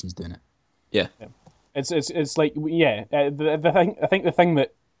this person's doing it. Yeah. It's like the thing. I think the thing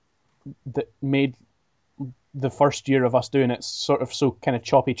that made the first year of us doing it sort of so kind of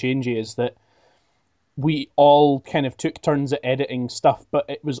choppy changey is that we all kind of took turns at editing stuff, but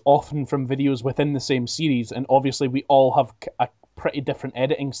it was often from videos within the same series, and obviously we all have a pretty different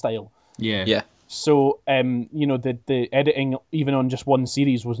editing style. Yeah. Yeah. So, the editing, even on just one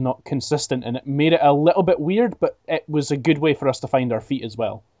series, was not consistent, and it made it a little bit weird, but it was a good way for us to find our feet as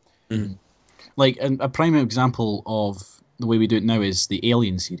well. Mm-hmm. Like, a prime example of the way we do it now is the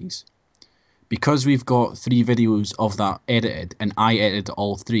Alien series. Because we've got 3 videos of that edited, and I edited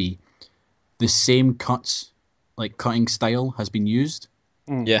all 3, the same cuts, like cutting style, has been used.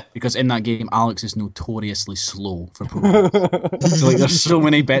 Yeah. Because in that game, Alex is notoriously slow for progress. So like, there's so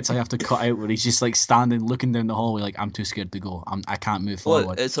many bits I have to cut out where he's just like standing, looking down the hallway, like I'm too scared to go. I can't move forward.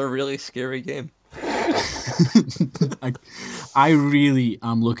 Well, it's a really scary game. I really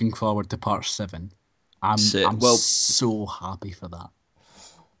am looking forward to part 7. I'm Well, so happy for that.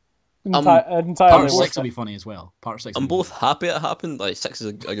 Entirely. Part 6 will be funny as well. Part 6. I'm both happy it happened. Like 6 is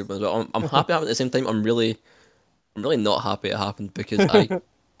a good one as well. I'm happy it happened at the same time. I'm really not happy it happened because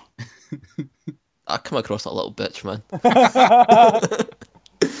I come across that little bitch, man.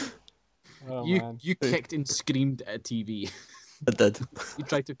 Oh, you kicked and screamed at a TV. I did. You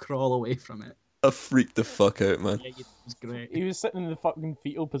tried to crawl away from it. I freaked the fuck out, man. Yeah, it was great. He was sitting in the fucking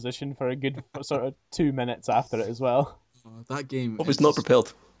fetal position for a good sort of 2 minutes after it as well. Oh, that game. I was not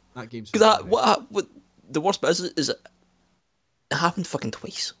prepared. That game's Because what the worst bit is it happened fucking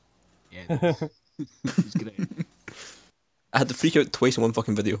twice. Yeah, it was great. I had to freak out twice in one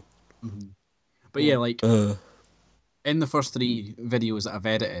fucking video. Mm-hmm. But yeah, like in the first 3 videos that I've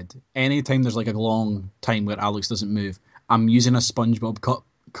edited, anytime there's like a long time where Alex doesn't move, I'm using a SpongeBob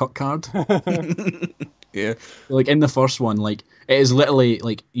cut card. Yeah. Like in the first one, like it is literally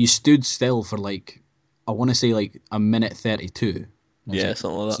like you stood still for like I want to say like a minute 32. Yeah,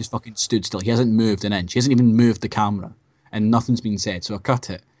 something like that. He's just fucking stood still. He hasn't moved an inch. He hasn't even moved the camera, and nothing's been said. So I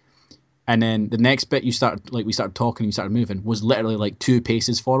cut it, and then the next bit we started talking, you started moving, was literally like 2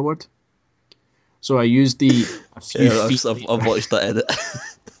 paces forward. So I used a few feet. I've watched that edit.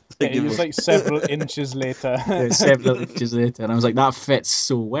 It was like several inches later. Yeah, several inches later, and I was like, that fits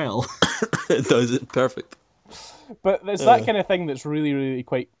so well. It does it perfect. But it's that kind of thing that's really, really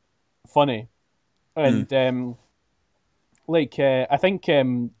quite funny, and I think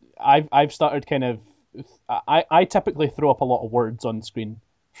I've started kind of I typically throw up a lot of words on screen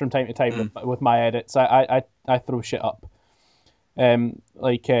from time to time with my edits. I throw shit up.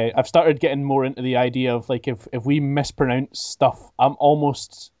 I've started getting more into the idea of like if we mispronounce stuff, I'm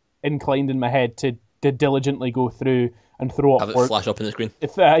almost inclined in my head to diligently go through and throw up Have it words. flash up on the screen.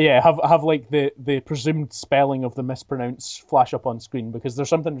 If have like the presumed spelling of the mispronounced flash up on screen, because there's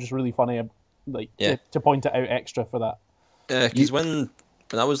something just really funny to point it out extra for that. Because when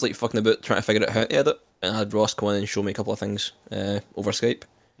I was like fucking about trying to figure out how to edit, and I had Ross come in and show me a couple of things over Skype,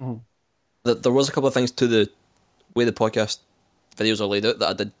 there was a couple of things to the way the podcast videos are laid out that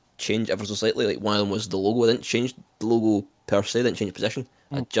I did change ever so slightly. Like one of them was the logo. I didn't change the logo per se, didn't change position.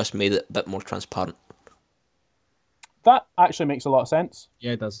 I just made it a bit more transparent. That actually makes a lot of sense.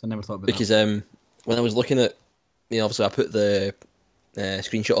 Yeah, it does. I never thought about because, that. When I was looking at, obviously I put the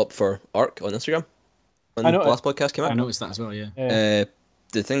screenshot up for Arc on Instagram when the last podcast came out. I noticed that as well, yeah.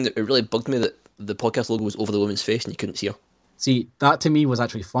 The thing that it really bugged me that the podcast logo was over the woman's face and you couldn't see her. See, that to me was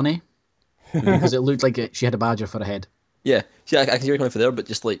actually funny because it looked like she had a badger for a head. Yeah, see, I can see where you're coming from there, but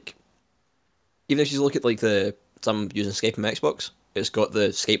just like, even if you look at like I'm using Skype on my Xbox, it's got the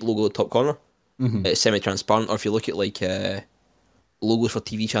Skype logo top corner. It's semi-transparent, or if you look at like logos for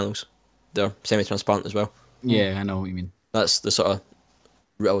TV channels, they're semi-transparent as well. Yeah, I know what you mean. That's the sort of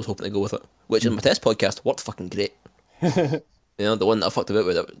route I was hoping to go with it, which in my test podcast worked fucking great. The one that I fucked about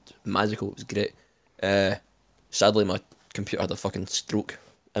with, it was magical, it was great. Sadly, my computer had a fucking stroke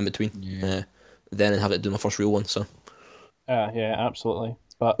in between. Then I'd have to do my first real one, so. Yeah, absolutely.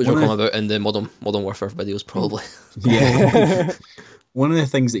 But which will come about in the Modern Warfare videos, probably. Yeah. One of the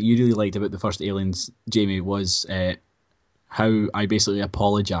things that you really liked about the first Aliens, Jamie, was how I basically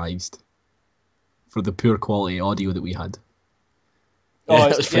apologised for the poor quality audio that we had. Yeah,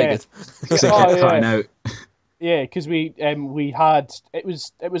 that was pretty good. Because it kept cutting out. Yeah, because we had it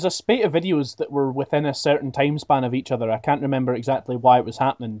was a spate of videos that were within a certain time span of each other. I can't remember exactly why it was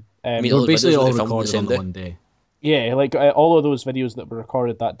happening. We were basically all recorded on the one day. Yeah, like all of those videos that were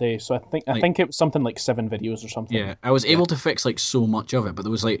recorded that day. So I think it was something like 7 videos or something. Yeah, I was able to fix like so much of it, but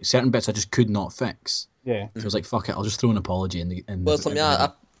there was like certain bits I just could not fix. Yeah, so I was like, "Fuck it, I'll just throw an apology in the." I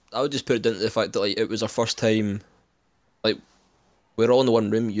would just put it down to the fact that like it was our first time, like we were all in the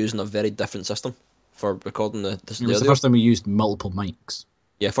one room using a very different system for recording the. It was the first time we used multiple mics.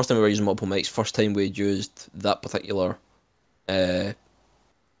 Yeah, first time we were using multiple mics. First time we used that particular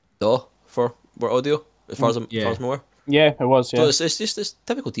DAW for our audio. As far as I'm aware. Yeah, it was. Yeah. So it's just this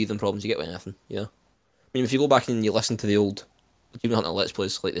typical teething problems you get with anything. I mean, if you go back and you listen to the old Demon Hunter Let's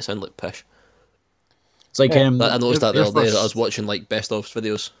Plays, like they sound like pish. It's like Yeah. I noticed that the their other day that I was first- watching like best of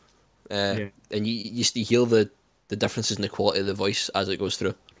videos, Yeah. and you hear the differences in the quality of the voice as it goes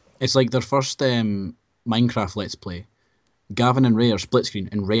through. It's like their first Minecraft Let's Play. Gavin and Ray are split screen,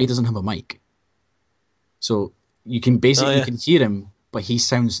 and Ray doesn't have a mic, so you can Oh basically you yeah, can hear him, but he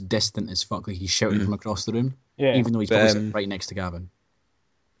sounds distant as fuck, like he's shouting from across the room, Yeah. even though he's But, probably sitting right next to Gavin.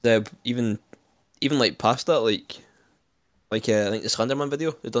 even like past that, I think the Slenderman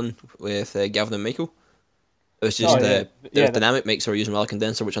video they done with Gavin and Michael. It was just Oh, yeah. it Yeah, was dynamic mics that were using rally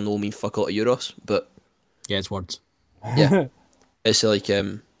condenser, which I know mean fuck all to Euros, but Yeah, it's words. yeah, it's like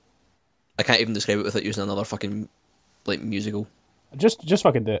I can't even describe it without using another fucking like musical. just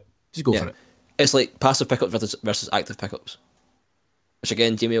fucking do it. Just go Yeah. for it. It's like passive pickups versus active pickups, which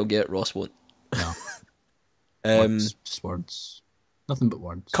again Jamie will get, Ross won't. No, Um, words, just words. Nothing but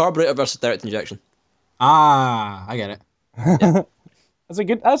words. Carburetor versus direct injection. Ah, I get it.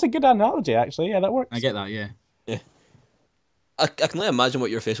 That's a good analogy, actually. Yeah, that works. I get that. Yeah. Yeah, I can only imagine what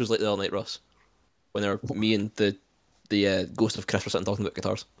your face was like the other night, Ross, when me and the ghost of Chris were sitting talking about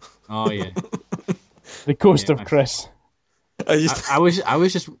guitars. Oh yeah. The ghost Yeah, of Chris. I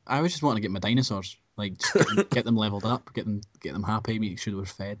was just wanting to get my dinosaurs, like just get them leveled up, get them happy, make sure they were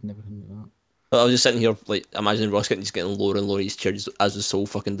fed and everything like that. I was just sitting here like imagining Ross getting lower and lower in his chair as the soul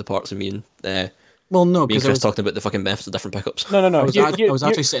fucking departs, and Well, no, me and because Chris talking about the fucking benefits of different pickups. No. I was You-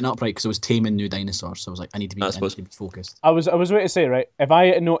 actually sitting upright because I was taming new dinosaurs, so I was like, I need to be focused. I was waiting to say, right, if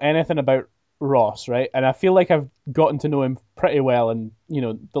I know anything about Ross, right, and I feel like I've gotten to know him pretty well in,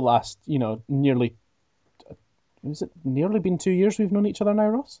 the last, nearly, is it nearly been 2 years we've known each other now,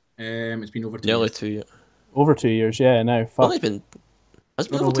 Ross? It's been over 2 Nearly years. 2 years. Over 2 years, yeah, now. Fuck. Well, has it been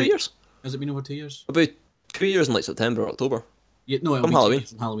No, over 2 wait. years? Has it been over 2 years? About 2 years in like September or October. Yeah, no, it'll Come be 2 Halloween.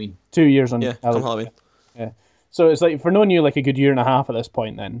 years on Halloween. 2 years on Yeah, come Halloween. Yeah. So it's like, for knowing you like a good year and a half at this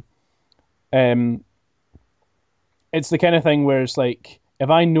point then, it's the kind of thing where it's like, if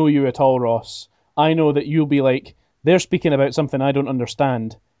I know you at all, Ross, I know that you'll be like, they're speaking about something I don't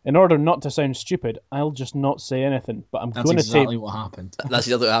understand. In order not to sound stupid, I'll just not say anything. But I'm That's going to exactly take. what happened. That's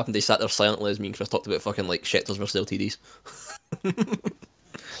the other what happened. They sat there silently as me and Chris talked about fucking like Schecters versus LTDs.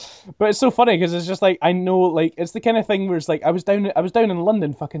 But it's so funny because it's just like, I know, like, it's the kind of thing where it's like, I was down in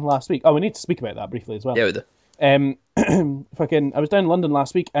London fucking last week. Oh, we need to speak about that briefly as well. Yeah, we do. I was down in London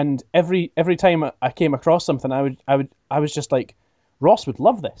last week, and every time I came across something, I was just like, Ross would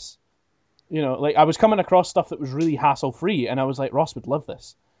love this. Like, I was coming across stuff that was really hassle free, and I was like, Ross would love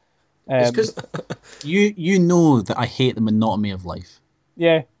this. It's because you know that I hate the monotony of life.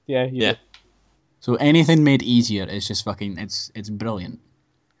 Yeah. Yeah. So anything made easier is just fucking it's brilliant.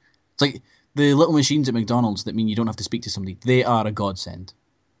 It's like the little machines at McDonald's that mean you don't have to speak to somebody. They are a godsend.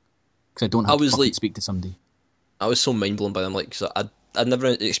 Because I don't have to fucking speak to somebody. I was so mind blown by them. Like, so I'd never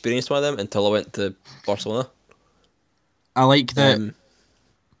experienced one of them until I went to Barcelona. I like that.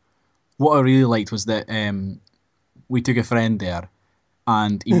 What I really liked was that we took a friend there,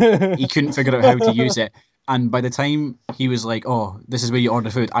 and he couldn't figure out how to use it. And by the time he was like, "Oh, this is where you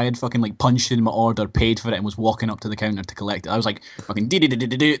order food," I had fucking like punched in my order, paid for it, and was walking up to the counter to collect it. I was like, "Fucking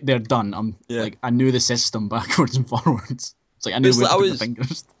they're done." I'm like, I knew the system backwards and forwards. It's like I knew where to put my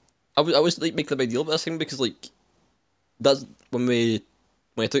fingers. I was like making a big deal about this thing because like that's when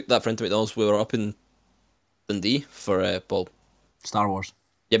I took that friend to McDonald's, we were up in Dundee for Star Wars.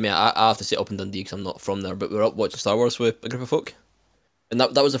 Yeah, I mean, I have to say up in Dundee because I'm not from there, but we were up watching Star Wars with a group of folk. And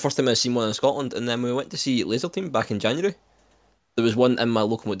that was the first time I'd seen one in Scotland. And then when we went to see Laser Team back in January, there was one in my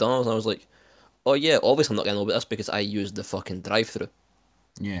local McDonald's, and I was like, oh yeah, obviously I'm not going to know about this because I used the fucking drive-thru.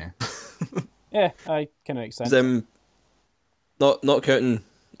 Yeah. Yeah, I kind of makes sense. Not counting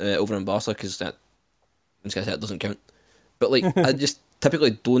over in Barca because that, as I said, it doesn't count. But like, I just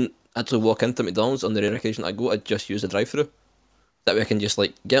typically don't actually walk into McDonald's on the rare occasion I go. I just use the drive-thru. That way I can just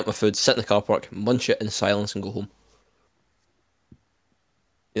like get up my food, sit in the car park, munch it in silence, and go home.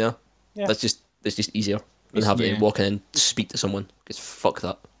 Yeah. That's just easier than having to walk in and speak to someone. Because fuck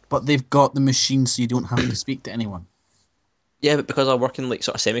that. But they've got the machine, so you don't have to speak to anyone. Yeah, but because I work in like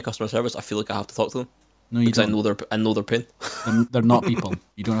sort of semi-customer service, I feel like I have to talk to them. No, you don't. I know their pain. They're not people.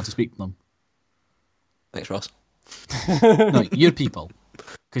 You don't have to speak to them. Thanks, Ross. No, you're people.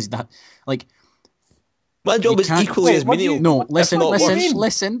 Because that, like, my job is equally as menial. No, listen. Let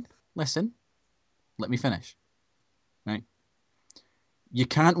me finish. Right. You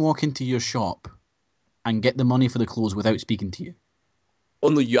can't walk into your shop and get the money for the clothes without speaking to you. Oh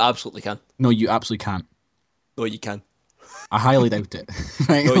no, you absolutely can. No, you absolutely can't. No, you can. I highly doubt it.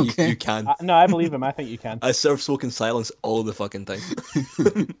 Right, no, okay? you can. No, I believe him. I think you can. I serve soak in silence all the fucking time.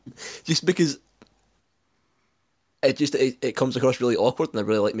 Just because it comes across really awkward, and I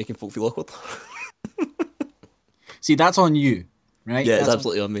really like making folk feel awkward. See, that's on you, right? Yeah, it's That's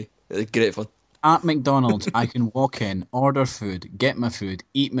absolutely on me. It's great fun. At McDonald's, I can walk in, order food, get my food,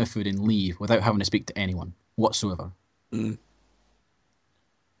 eat my food, and leave without having to speak to anyone whatsoever. Mm.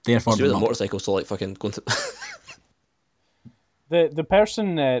 Therefore, Sure, we're the not. motorcycle's still like fucking going to. The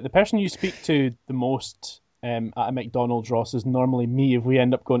person you speak to the most at a McDonald's, Ross, is normally me if we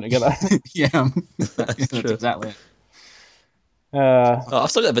end up going together. Yeah, That's that's true. exactly it. I've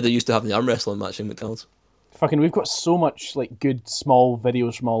still got a video used to having the arm wrestling match in McDonald's. Fucking, we've got so much like good small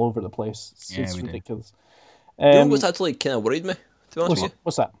videos from all over the place. Yeah, It's we do. ridiculous. You know what's actually kind of worried me, to be honest with you?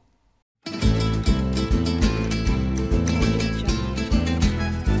 What's that?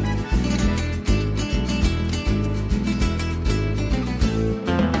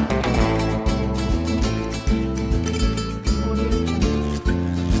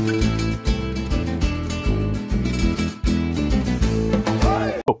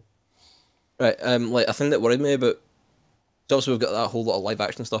 Right, like a thing that worried me about. So obviously we've got that whole lot of live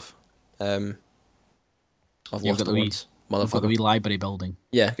action stuff. I've You've lost got the the wee, words, we've got the motherfucker. wee library building.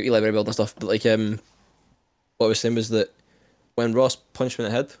 Yeah, got your library building stuff. But like, what I was saying was that when Ross punched me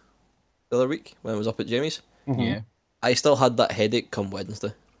in the head the other week when I was up at Jamie's, Yeah. I still had that headache come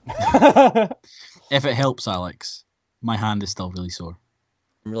Wednesday. If it helps, Alex, my hand is still really sore.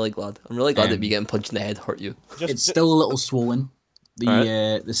 I'm really glad. I'm really glad that Um, me getting punched in the head hurt you. It's still a little swollen. The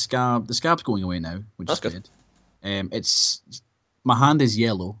Alright. the scab's going away now, which That's is good. good. It's my hand is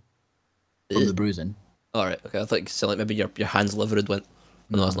yellow from Ugh. the bruising. All right, okay. I thought you said like maybe your hand's liver had went.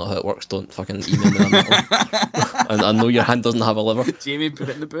 No, that's not how it works. Don't fucking email me on that one. I know your hand doesn't have a liver. Jamie put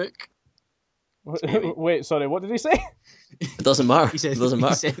it in the book. Wait, sorry, what did he say? It doesn't matter. He said, It doesn't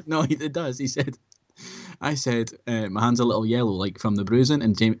matter. He said, no, it does. He said, I said, my hand's a little yellow, like from the bruising,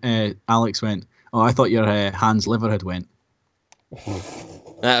 and Alex went, oh, I thought your hand's liver had went.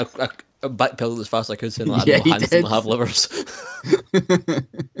 I backpedaled as fast as I could, saying like, Yeah, I know he hands did. don't have livers. I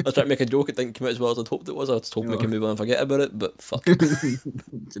was trying to make a joke. It didn't come out as well as I'd hoped it was. I was hoping we could move on and forget about it, but fuck.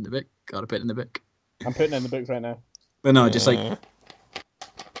 It's in the book. Gotta put it in the book. I'm putting it in the books right now. But no, just like,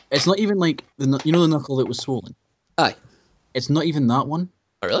 it's not even like, you know the knuckle that was swollen? Aye. It's not even that one.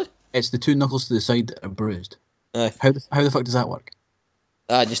 Oh, really? It's the two knuckles to the side that are bruised. Aye. How the fuck does that work?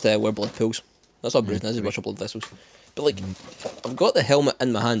 Just where blood pools. That's all bruising is, a bunch of blood vessels. But like, I've got the helmet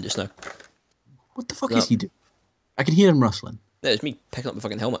in my hand just now. What the fuck is he doing? I can hear him rustling. Yeah, it's me picking up the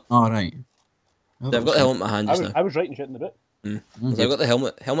fucking helmet. All right. So I've got the helmet in my hand just now. I was writing shit in the book. So I've got the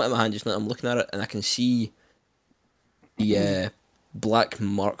helmet in my hand just now. I'm looking at it and I can see the black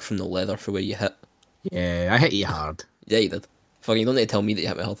mark from the leather for where you hit. Yeah, I hit you hard. Yeah, you did. Fucking, you don't need to tell me that you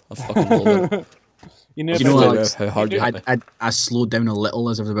hit me hard. I fucking know about it. You know, You know, about Alex, how hard you hit me. I slowed down a little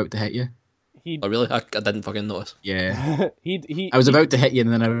as I was about to hit you. Oh, really? I didn't fucking notice. Yeah. he I was about to hit you,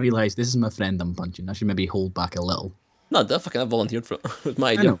 and then I realised this is my friend I'm punching. I should maybe hold back a little. No, I volunteered for it. It was my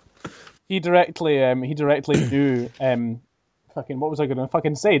I idea. know. he directly knew fucking what was I gonna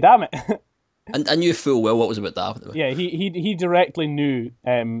fucking say? Damn it! And I knew full well what was about to happen to me. Yeah, he directly knew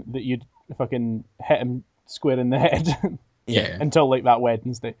that you'd fucking hit him square in the head Yeah. until like that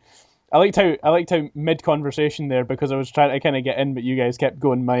Wednesday. I liked how mid conversation there, because I was trying to kind of get in, but you guys kept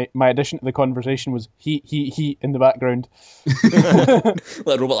going. My addition to the conversation was he in the background.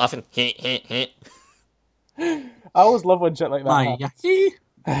 Like a robot laughing. I always love when shit like that My happens.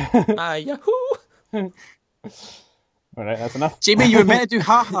 Ah, yahoo! All right, that's enough. Jamie, you were meant to do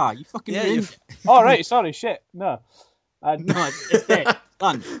haha. You fucking Yeah, ruined it. All right, sorry, shit. No, No, it's dead.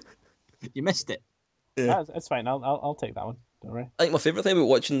 Done. You missed it. it's fine. I'll take that one. Don't worry. I think my favourite thing about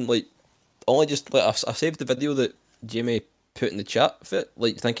watching, like, only just, like, I saved the video that Jamie put in the chat for it,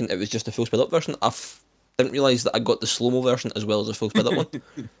 like, thinking it was just a full speed up version. Didn't realise that I got the slow-mo version as well as a full speed up one.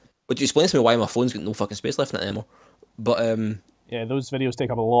 Which explains to me why my phone's got no fucking space left in it anymore. But, Yeah, those videos take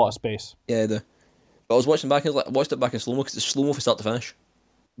up a lot of space. yeah, but I was watching back, and I watched it back in slow-mo, because it's slow-mo from start to finish.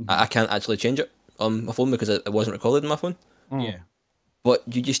 I can't actually change it on my phone because it wasn't recorded in my phone. Yeah. But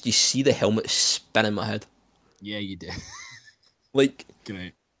you see the helmet spin in my head. Yeah, you did. Like,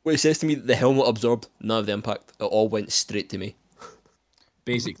 Great. when it says to me that the helmet absorbed none of the impact, it all went straight to me.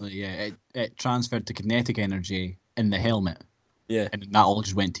 Basically, yeah, it transferred the kinetic energy in the helmet, Yeah, and that all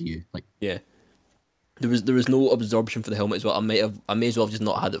just went to you. Like, yeah. There was no absorption for the helmet as well. I may as well have just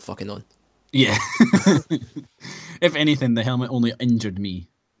not had it fucking on. yeah. If anything, the helmet only injured me.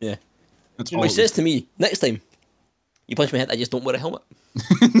 Yeah. That's But all. he says to me, next time you punch my head, I just don't wear a helmet.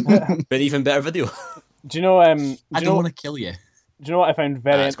 An even better video. Do you know? I don't want to kill you. Do you know what I found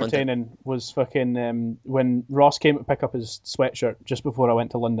very That's content. entertaining was fucking when Ross came to pick up his sweatshirt just before I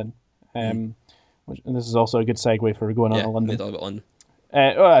went to London. And this is also a good segue for going on Yeah, to London. made all of it on.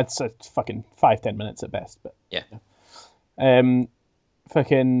 It's fucking 5-10 minutes at best, but Yeah.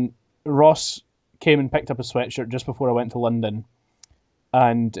 Fucking Ross came and picked up a sweatshirt just before I went to London,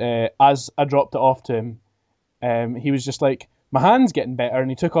 and as I dropped it off to him, he was just like, my hand's getting better, and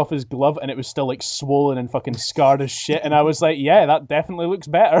he took off his glove and it was still like swollen and fucking scarred as shit, and I was like, yeah, that definitely looks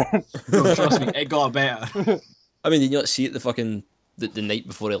better. No, trust me, it got better. I mean, did you not see it the night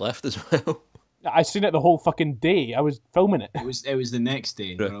before he left as well? I seen it the whole fucking day. I was filming it. It was the next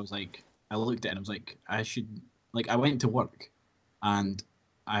day where I was like, I looked at it and I was like, I should, like, I went to work and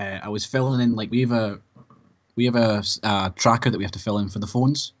I was filling in, like, we have a tracker that we have to fill in for the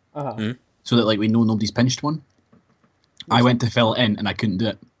phones, so that like we know nobody's pinched one. I went to fill it in and I couldn't do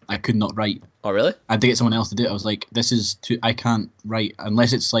it. I could not write. Oh, really? I had to get someone else to do it. I was like, this is too. I can't write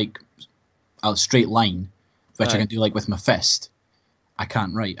unless it's like a straight line, which I can do like with my fist. I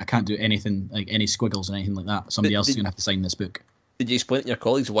can't write. I can't do anything like any squiggles or anything like that. Somebody else is gonna have to sign this book. Did you explain to your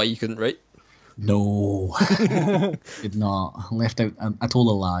colleagues why you couldn't write? No, did not. I left out. I told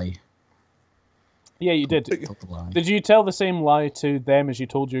a lie. Yeah, you did. I told a lie. Did you tell the same lie to them as you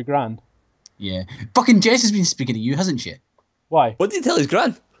told your gran? Yeah. Fucking Jess has been speaking to you, hasn't she? Why? What did he tell his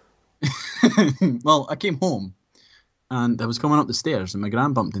gran? Well, I came home and I was coming up the stairs and my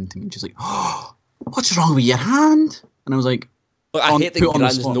gran bumped into me and she's like, oh, what's wrong with your hand? And I was like, Look, I hate that gran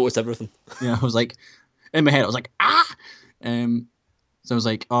just noticed everything. Yeah, I was like, in my head, I was like, ah! So I was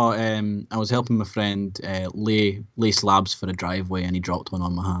like, I was helping my friend lay slabs for a driveway and he dropped one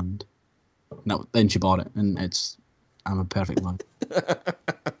on my hand. Then she bought it and I'm a perfect lad.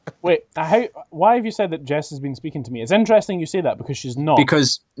 Wait, why have you said that Jess has been speaking to me? It's interesting you say that because she's not.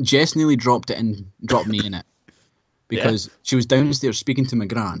 Because Jess nearly dropped it and dropped me in it. Because she was downstairs speaking to my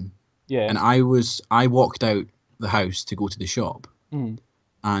gran. Yeah. And I walked out the house to go to the shop. And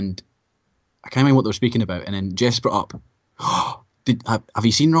I can't remember what they were speaking about. And then Jess brought up, oh, have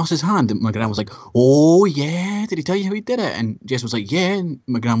you seen Ross's hand? And my gran was like, oh yeah, did he tell you how he did it? And Jess was like, yeah. And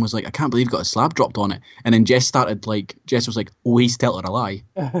my gran was like, I can't believe he got a slab dropped on it. And then Jess was like, oh, he's telling her a lie.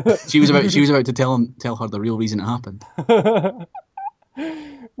 she was about to tell her the real reason it happened.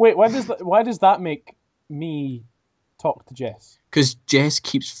 Wait, why does that make me talk to Jess? Because Jess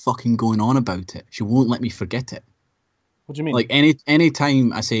keeps fucking going on about it. She won't let me forget it. What do you mean? Like any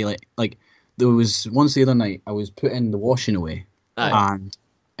time I say like there was once the other night I was putting the washing away. And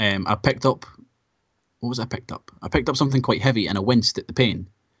I picked up, what was I picked up? I picked up something quite heavy and I winced at the pain.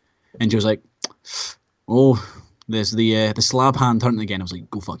 And she was like, oh, there's the slab hand hurting again. I was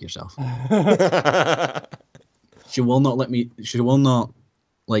like, go fuck yourself. She will not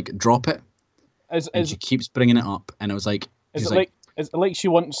like drop it. And she keeps bringing it up. And I was like, is it like she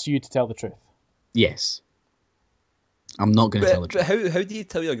wants you to tell the truth? Yes. I'm not going to tell the truth. How do you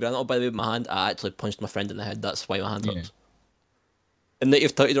tell your gran, oh, by the way, my hand, I actually punched my friend in the head, that's why my hand hurts? And that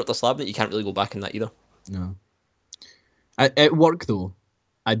you've dropped a slab in it, you can't really go back in that either. No. At work, though,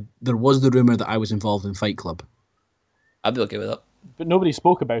 there was the rumour that I was involved in Fight Club. I'd be okay with that. But nobody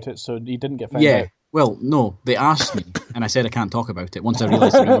spoke about it, so you didn't get found out. Yeah, well, no, they asked me, and I said I can't talk about it once I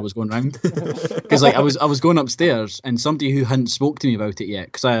realised the rumour was going round. Because like, I was going upstairs, and somebody who hadn't spoke to me about it yet,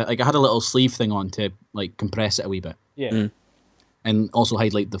 because I had a little sleeve thing on to like compress it a wee bit. Yeah. And also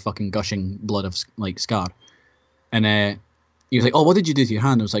highlight the fucking gushing blood of like scar. And he was like, oh, what did you do to your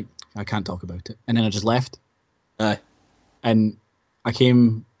hand? I was like, I can't talk about it. And then I just left. Aye. And I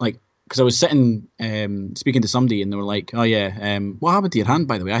came, like, because I was sitting speaking to somebody and they were like, oh yeah, what happened to your hand,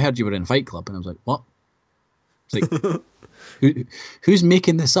 by the way? I heard you were in a Fight Club. And I was like, what? It's like, who's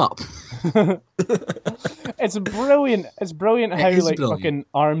making this up? It's brilliant. It's brilliant how like fucking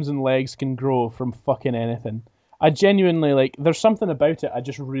arms and legs can grow from fucking anything. I genuinely, like, there's something about it I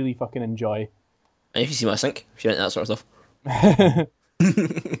just really fucking enjoy. And if you see my sink, if you're into that sort of stuff. I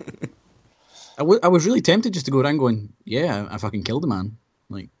was really tempted just to go around going, yeah, I fucking killed a man.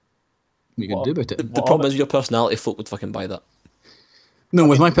 Like, what are you going to do about it? The problem is with your personality, folk would fucking buy that. No,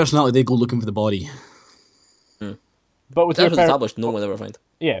 with my personality, they go looking for the body. But with your established, no one would ever find.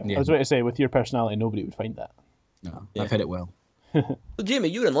 Yeah, I was about to say, with your personality, nobody would find that. No, I've hit it well. So, Jamie,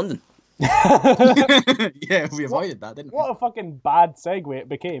 you were in London. Yeah, we avoided that, didn't we? What a fucking bad segue it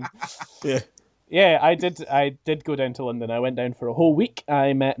became. Yeah, I did go down to London. I went down for a whole week.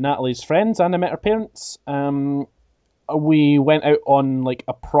 I met Natalie's friends and I met her parents. We went out on like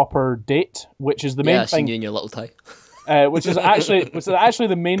a proper date, which is the main thing. You in your little tie. Which is actually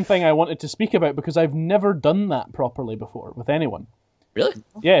the main thing I wanted to speak about because I've never done that properly before with anyone. Really?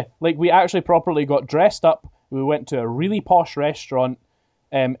 Yeah, like we actually properly got dressed up. We went to a really posh restaurant.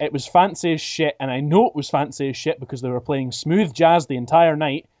 It was fancy as shit, and I know it was fancy as shit because they were playing smooth jazz the entire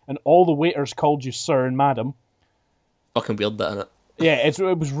night, and all the waiters called you sir and madam. Fucking weird, that, innit? Yeah, it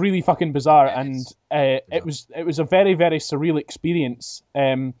was really fucking bizarre, Yeah, and it's it was a very very surreal experience.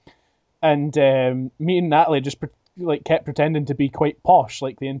 And me and Natalie just kept pretending to be quite posh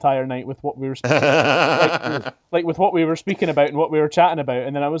like the entire night with what we were like with what we were speaking about and what we were chatting about.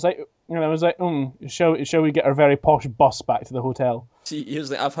 And then I was like, shall we get our very posh bus back to the hotel? See, here's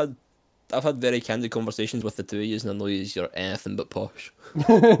the I've had very candid conversations with the two of you, and I know you're anything but posh.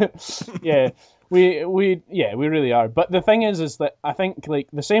 Yeah, we really are. But the thing is that I think like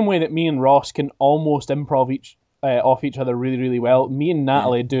the same way that me and Ross can almost improv off each other really really well, me and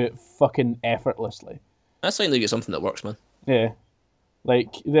Natalie do it fucking effortlessly. That's like you get something that works, man. Yeah,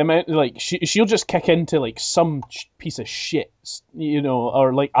 like the amount like she'll just kick into like some piece of shit,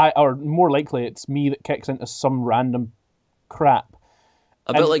 or or more likely it's me that kicks into some random crap.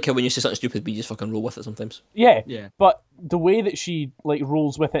 A bit like how when you say something stupid, but you just fucking roll with it sometimes. Yeah, Yeah. But the way that she like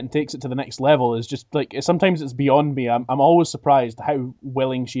rolls with it and takes it to the next level is just like sometimes it's beyond me. I'm always surprised how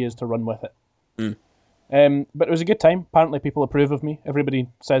willing she is to run with it. But it was a good time. Apparently, people approve of me. Everybody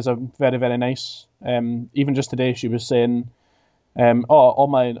says I'm very very nice. Even just today, she was saying, all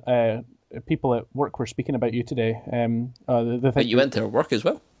my people at work were speaking about you today." But you went to her work as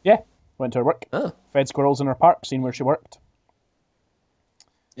well. Yeah, went to her work. Oh. Fed squirrels in her park, seen where she worked.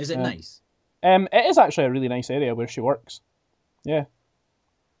 Is it nice? It is actually a really nice area where she works. Yeah,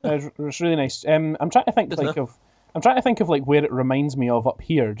 it's really nice. I'm trying to think of like where it reminds me of up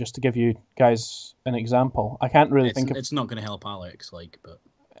here, just to give you guys an example. I can't really think of. It's not going to help Alex, but.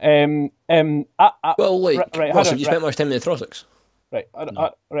 Well, like, right, Ross, have you spent much time in the Trossachs? Right, hold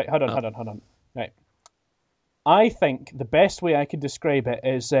on. Right. I think the best way I could describe it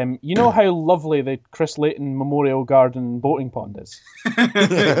is, you know how lovely the Chris Layton Memorial Garden boating pond is? It's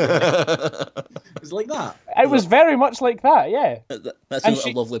like that? It was very much like that, yeah. That's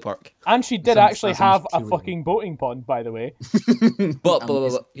a lovely park. And she did actually have a fucking boating pond, by the way. But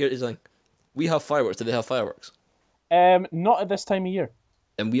here's the thing. We have fireworks. Do they have fireworks? Not at this time of year.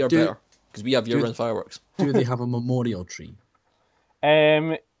 And we are better, because we have year-round fireworks. Do they have a memorial tree?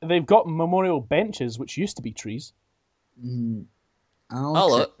 They've got memorial benches, which used to be trees. I'll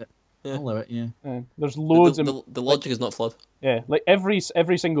allow it, yeah. There's loads of... The logic is not flawed. Yeah, like every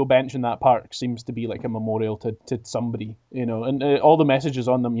single bench in that park seems to be like a memorial to somebody, and all the messages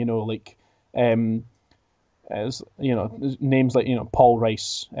on them, like, as names like Paul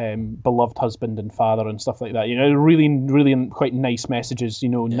Rice, beloved husband and father and stuff like that. Really, really quite nice messages.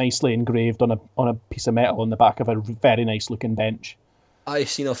 Nicely engraved on a piece of metal on the back of a very nice looking bench. I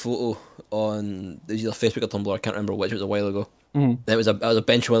seen a photo on either Facebook or Tumblr. I can't remember which. It was a while ago. Mm-hmm. It was a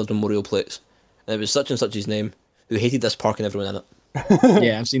bench with one of those memorial plates, and it was such and such his name who hated this park and everyone in it.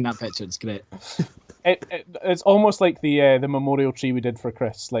 Yeah, I've seen that picture. It's great. It's almost like the memorial tree we did for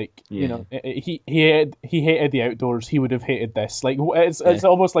Chris. Like he hated the outdoors. He would have hated this. Like it's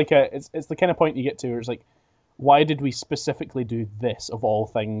almost like it's the kind of point you get to where it's like, why did we specifically do this of all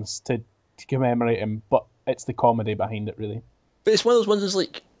things to commemorate him? But it's the comedy behind it, really. But it's one of those ones that's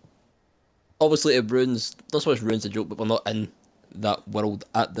like, obviously it ruins, not so much ruins the joke, but we're not in that world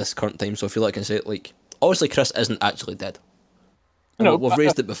at this current time, so I feel like I can say it like, obviously Chris isn't actually dead. No, we've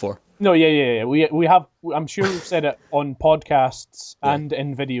raised it before. No, yeah. We have. I'm sure we've said it on podcasts and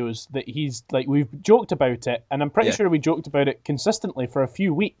in videos that he's like we've joked about it, and I'm pretty sure we joked about it consistently for a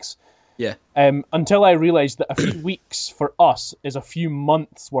few weeks. Yeah. Until I realised that a few weeks for us is a few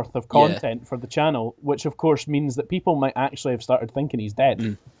months worth of content for the channel, which of course means that people might actually have started thinking he's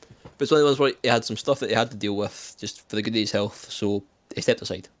dead. But it's one of the ones where he had some stuff that he had to deal with just for the good of his health, so he stepped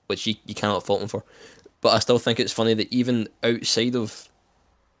aside, which you cannot fault him for. But I still think it's funny that even outside of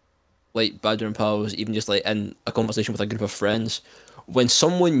like Badger and Pals, even just like in a conversation with a group of friends, when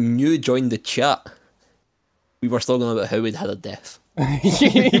someone new joined the chat, we were still going about how we'd had a death.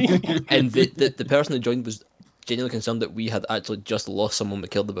 And the person who joined was genuinely concerned that we had actually just lost someone we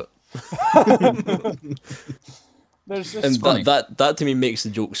cared about. And that to me makes the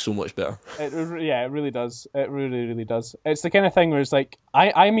joke so much better. It really does. It really, really does. It's the kind of thing where it's like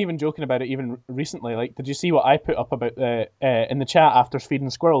I'm even joking about it even recently. Like, did you see what I put up about in the chat after feeding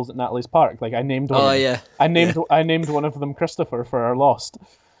squirrels at Natalie's park? Like, I named one. I named one of them Christopher for our lost.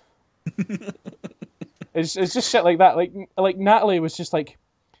 It's just shit like that. Like Natalie was just like,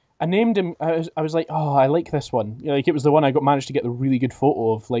 I named him. I was like, oh, I like this one. Like it was the one I managed to get the really good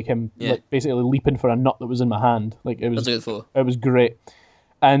photo of, like him, like basically leaping for a nut that was in my hand. Like it was. That's a good photo. It was great,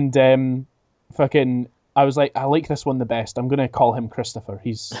 and I was like, I like this one the best. I'm gonna call him Christopher.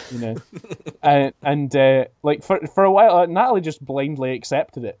 He's and like for a while, Natalie just blindly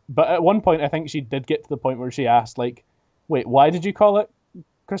accepted it. But at one point, I think she did get to the point where she asked, like, wait, why did you call it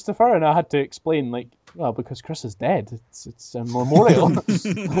Christopher, and I had to explain, like, well, because Chris is dead. It's a memorial.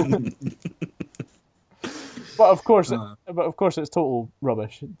 But of course, it's total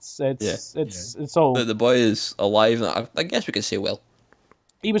rubbish. It's all. The boy is alive. And I guess we can say well.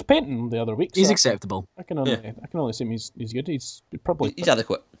 He was painting the other week. He's so acceptable. I can only assume he's good. He's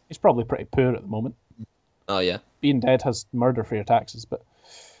adequate. He's probably pretty poor at the moment. Oh yeah. Being dead has murder for your taxes, but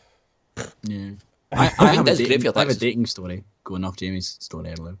yeah. I have a taxes. dating story going off Jamie's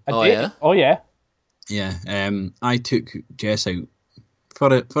story earlier. Oh yeah. Yeah. I took Jess out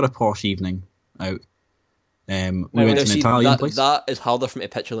for a posh evening out. We went to an Italian place. That is harder for me to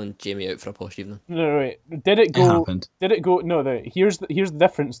picture than Jamie out for a posh evening. No, wait. Did it go? It happened. Did it go? No. Here's the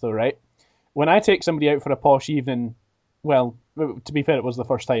difference, though, right? When I take somebody out for a posh evening, well, to be fair, it was the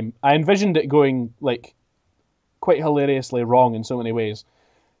first time. I envisioned it going like quite hilariously wrong in so many ways.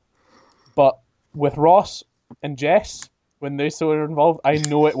 But with Ross and Jess, when they were involved, I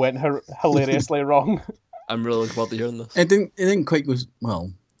know it went hilariously wrong. I'm really looking forward to hearing this. It didn't quite go well.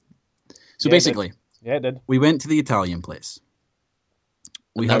 So basically. Yeah, it did. We went to the Italian place.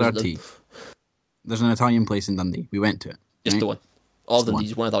 We had our tea. There's an Italian place in Dundee. We went to it. Just the one. All of them,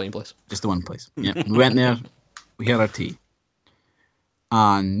 just one Italian place. Just the one place. Yeah. We went there. We had our tea.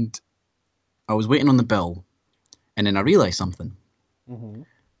 And I was waiting on the bill. And then I realised something. Mm-hmm.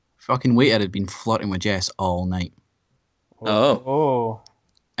 Fucking waiter had been flirting with Jess all night. Oh.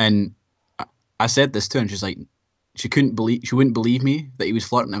 And I said this to her and she's like, she wouldn't believe me that he was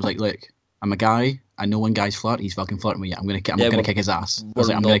flirting. I was like, look, I'm a guy. I know when guys flirt. He's fucking flirting with you. I'm gonna kick his ass. I was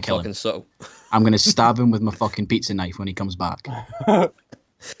like, I'm gonna kill him. Subtle. I'm gonna stab him with my fucking pizza knife when he comes back.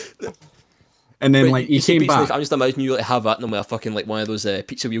 And then he came back. Knife, I'm just imagining you have that with a fucking one of those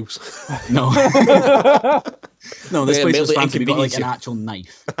pizza wheels. No, no. This place was fancy. We got an actual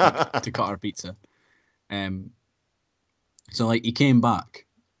knife to cut our pizza. So he came back,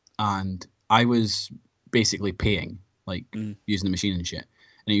 and I was basically paying, using the machine and shit.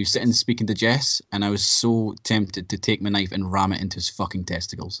 And he was sitting speaking to Jess, and I was so tempted to take my knife and ram it into his fucking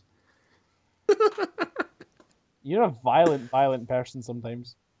testicles. You're a violent person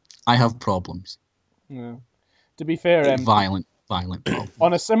sometimes. I have problems. Yeah. To be fair, violent problems.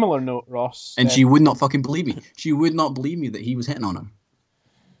 On a similar note, Ross, and she would not fucking believe me. She would not believe me that he was hitting on her.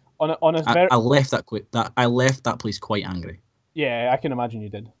 I left that place quite angry. Yeah, I can imagine you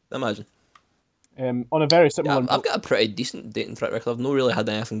did. Imagine. On a very similar note, I've got a pretty decent dating track record. I've not really had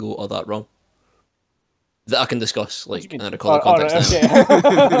anything go all that wrong that I can discuss, in a recorded context. Right,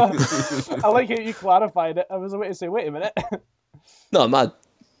 okay. I like how you clarified it. I was about to say, wait a minute. No, mad.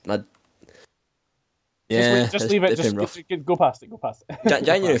 Yeah, just leave it. Just go past it.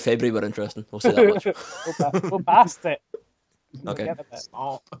 January, February were interesting. We'll say that much. Go past it. Okay.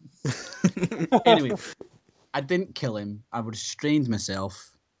 Stop. Anyway, I didn't kill him. I restrained myself.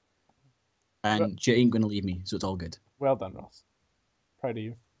 And she ain't going to leave me, so it's all good. Well done, Ross. Proud of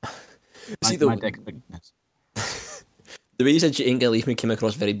you. My dick bigness. The way you said she ain't going to leave me came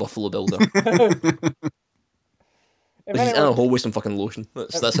across very Buffalo Builder. He's in a hole with some fucking lotion.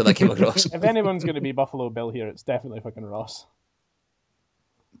 That's how that came across. If anyone's going to be Buffalo Bill here, it's definitely fucking Ross.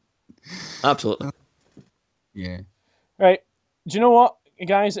 Absolutely. Yeah. Right. Do you know what,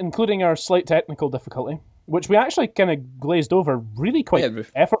 guys? Including our slight technical difficulty, which we actually kind of glazed over really quite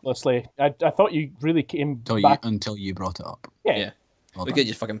effortlessly. I thought you really came back until you brought it up. Yeah. We could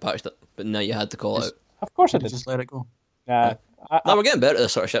just fucking patched it, but now you had to call it out. Of course I did. Just let it go. No, we're getting better at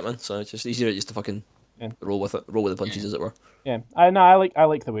this sort of shit, man. So it's just easier just to fucking roll with the punches, as it were. Yeah, I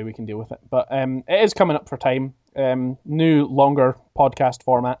like the way we can deal with it. But it is coming up for time. New, longer podcast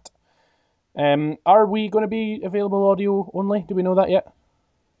format. Are we going to be available audio only? Do we know that yet?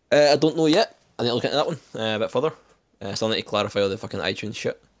 I don't know yet. I need to look into that one a bit further. I still need to clarify all the fucking iTunes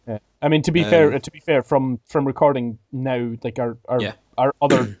shit. Yeah. I mean, to be fair, from recording now, our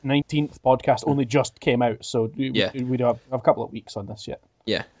other 19th podcast only just came out, so we do have a couple of weeks on this yet.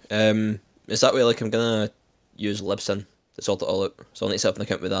 Yeah. Is that way? I'm gonna use Libsyn to sort it all out, so I'll need to set up an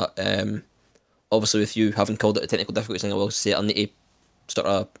account with that. Obviously, with you having called it a technical difficulty thing, I will say I'll need to sort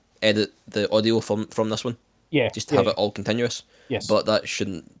of edit the audio from this one. Yeah. Just to have it all continuous. Yes. But that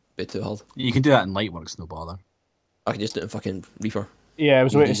shouldn't be too hard. You can do that in Lightworks, no bother. I can just do it in fucking Reaper. Yeah, I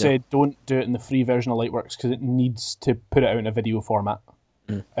was about to say, don't do it in the free version of Lightworks because it needs to put it out in a video format.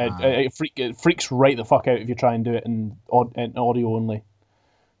 It freaks right the fuck out if you try and do it in audio only.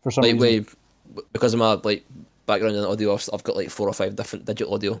 For some reason. Because of my background in audio, I've got 4 or 5 different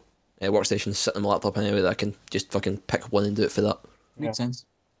digital audio workstations sitting on my laptop anyway that I can just fucking pick one and do it for that. Makes sense.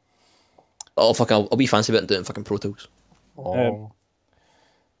 I'll be fancy about it and do it in fucking Pro Tools.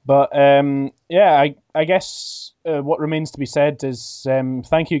 But yeah, I guess what remains to be said is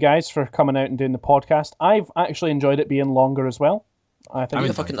thank you guys for coming out and doing the podcast. I've actually enjoyed it being longer as well. I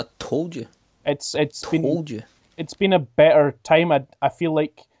think I told you. it's Told you. it's been a better time. I feel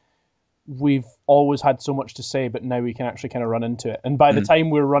like we've always had so much to say, but now we can actually kind of run into it. And by the time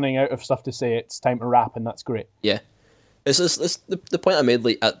we're running out of stuff to say, it's time to wrap, and that's great. Yeah. It's the point I made,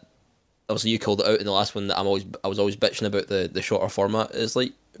 like, obviously you called it out in the last one, that I was always bitching about the shorter format. Is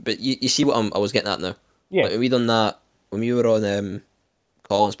like, but you see what I was getting at now. Yeah. Like, when we done that, when we were on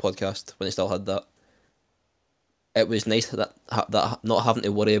Colin's podcast, when they still had that, it was nice that not having to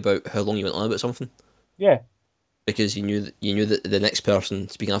worry about how long you went on about something. Yeah. Because you knew that the next person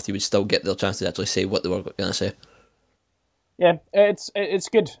speaking after you would still get their chance to actually say what they were going to say. Yeah, it's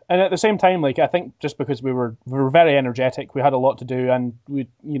good, and at the same time, like, I think just because we were very energetic, we had a lot to do, and we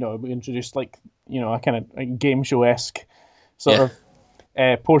introduced, like, a kind of like game show-esque sort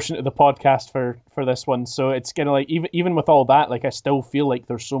of portion of the podcast for this one. So it's kind of like, even with all that, like, I still feel like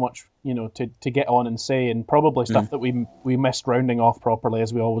there's so much to get on and say, and probably stuff that we missed rounding off properly,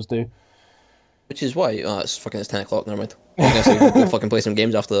 as we always do. Which is why it's 10 o'clock. Never mind. I was gonna say we'll fucking play some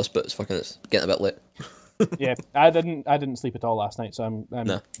games after this, but it's getting a bit late. Yeah, I didn't sleep at all last night, so I'm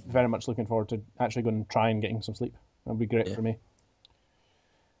No. very much looking forward to actually going and try and getting some sleep. That'd be great for me.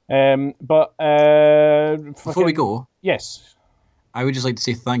 But Before we go, yes, I would just like to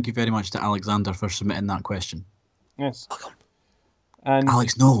say thank you very much to Alexander for submitting that question. yes, and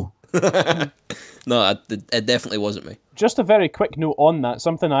Alex, no. No, it definitely wasn't me. just a very quick note on that.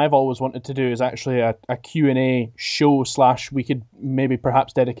 Something I've always wanted to do is actually a Q&A show / we could maybe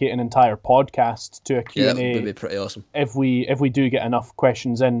perhaps dedicate an entire podcast to a Q&A. Yeah, that would be pretty awesome. If we do get enough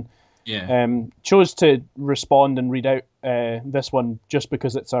questions in. Yeah. Chose to respond and read out this one just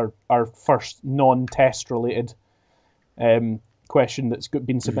because it's our first non-test related question that's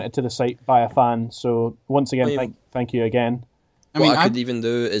been submitted to the site by a fan. So once again, thank you again. What I could even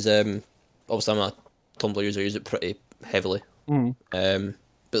do is, obviously I'm a Tumblr user, I use it pretty heavily. But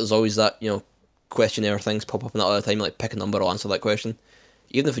there's always that, questionnaire things pop up in that other time, like pick a number, I'll answer that question.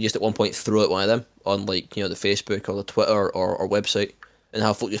 Even if we just at one point throw out one of them on, like, the Facebook or the Twitter or website, and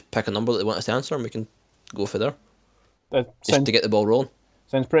have folk just pick a number that they want us to answer, and we can go for there. Just to get the ball rolling.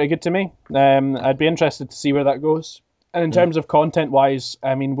 Sounds pretty good to me. I'd be interested to see where that goes. And in terms of content-wise,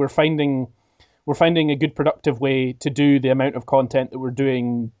 I mean, we're finding a good productive way to do the amount of content that we're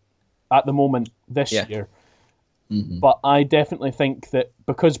doing at the moment this year. Mm-hmm. But I definitely think that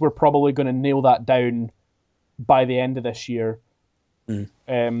because we're probably going to nail that down by the end of this year,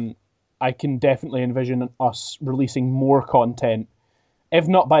 I can definitely envision us releasing more content. If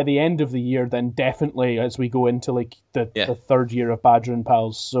not by the end of the year, then definitely as we go into like the third year of Badger and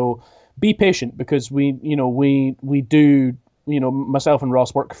Pals. So be patient, because we do, myself and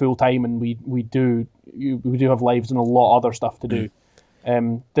Ross work full time, and we do have lives and a lot of other stuff to do.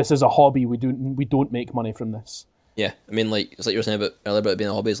 This is a hobby. We don't make money from this. Yeah, I mean, like, it's like you were saying earlier about it being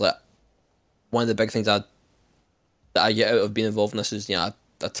a hobby. Is like one of the big things that I get out of being involved in this is, I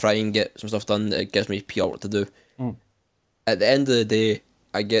try and get some stuff done that gives me PR work to do. At the end of the day,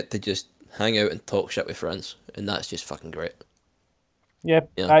 I get to just hang out and talk shit with friends, and that's just fucking great. Yeah,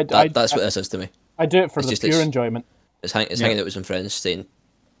 that's what this is to me. I do it for the pure enjoyment. It's hanging out with some friends, saying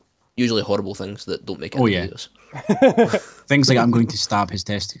usually horrible things that don't make any videos. Things like I'm going to stab his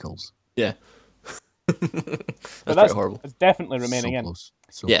testicles. Yeah. that's pretty horrible. It's definitely remaining in.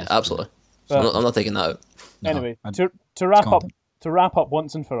 Yeah, absolutely. So I'm not taking that out. Anyway, to wrap up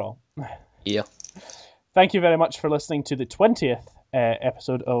once and for all. Yeah. Thank you very much for listening to the 20th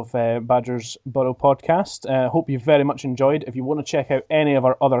episode of Badger's Burrow podcast. Hope you very much enjoyed. If you want to check out any of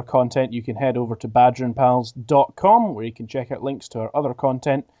our other content, you can head over to badgerandpals.com, where you can check out links to our other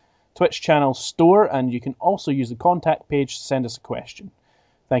content, Twitch channel store, and you can also use the contact page to send us a question.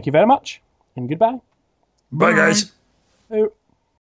 Thank you very much, and goodbye. Bye, guys. Bye.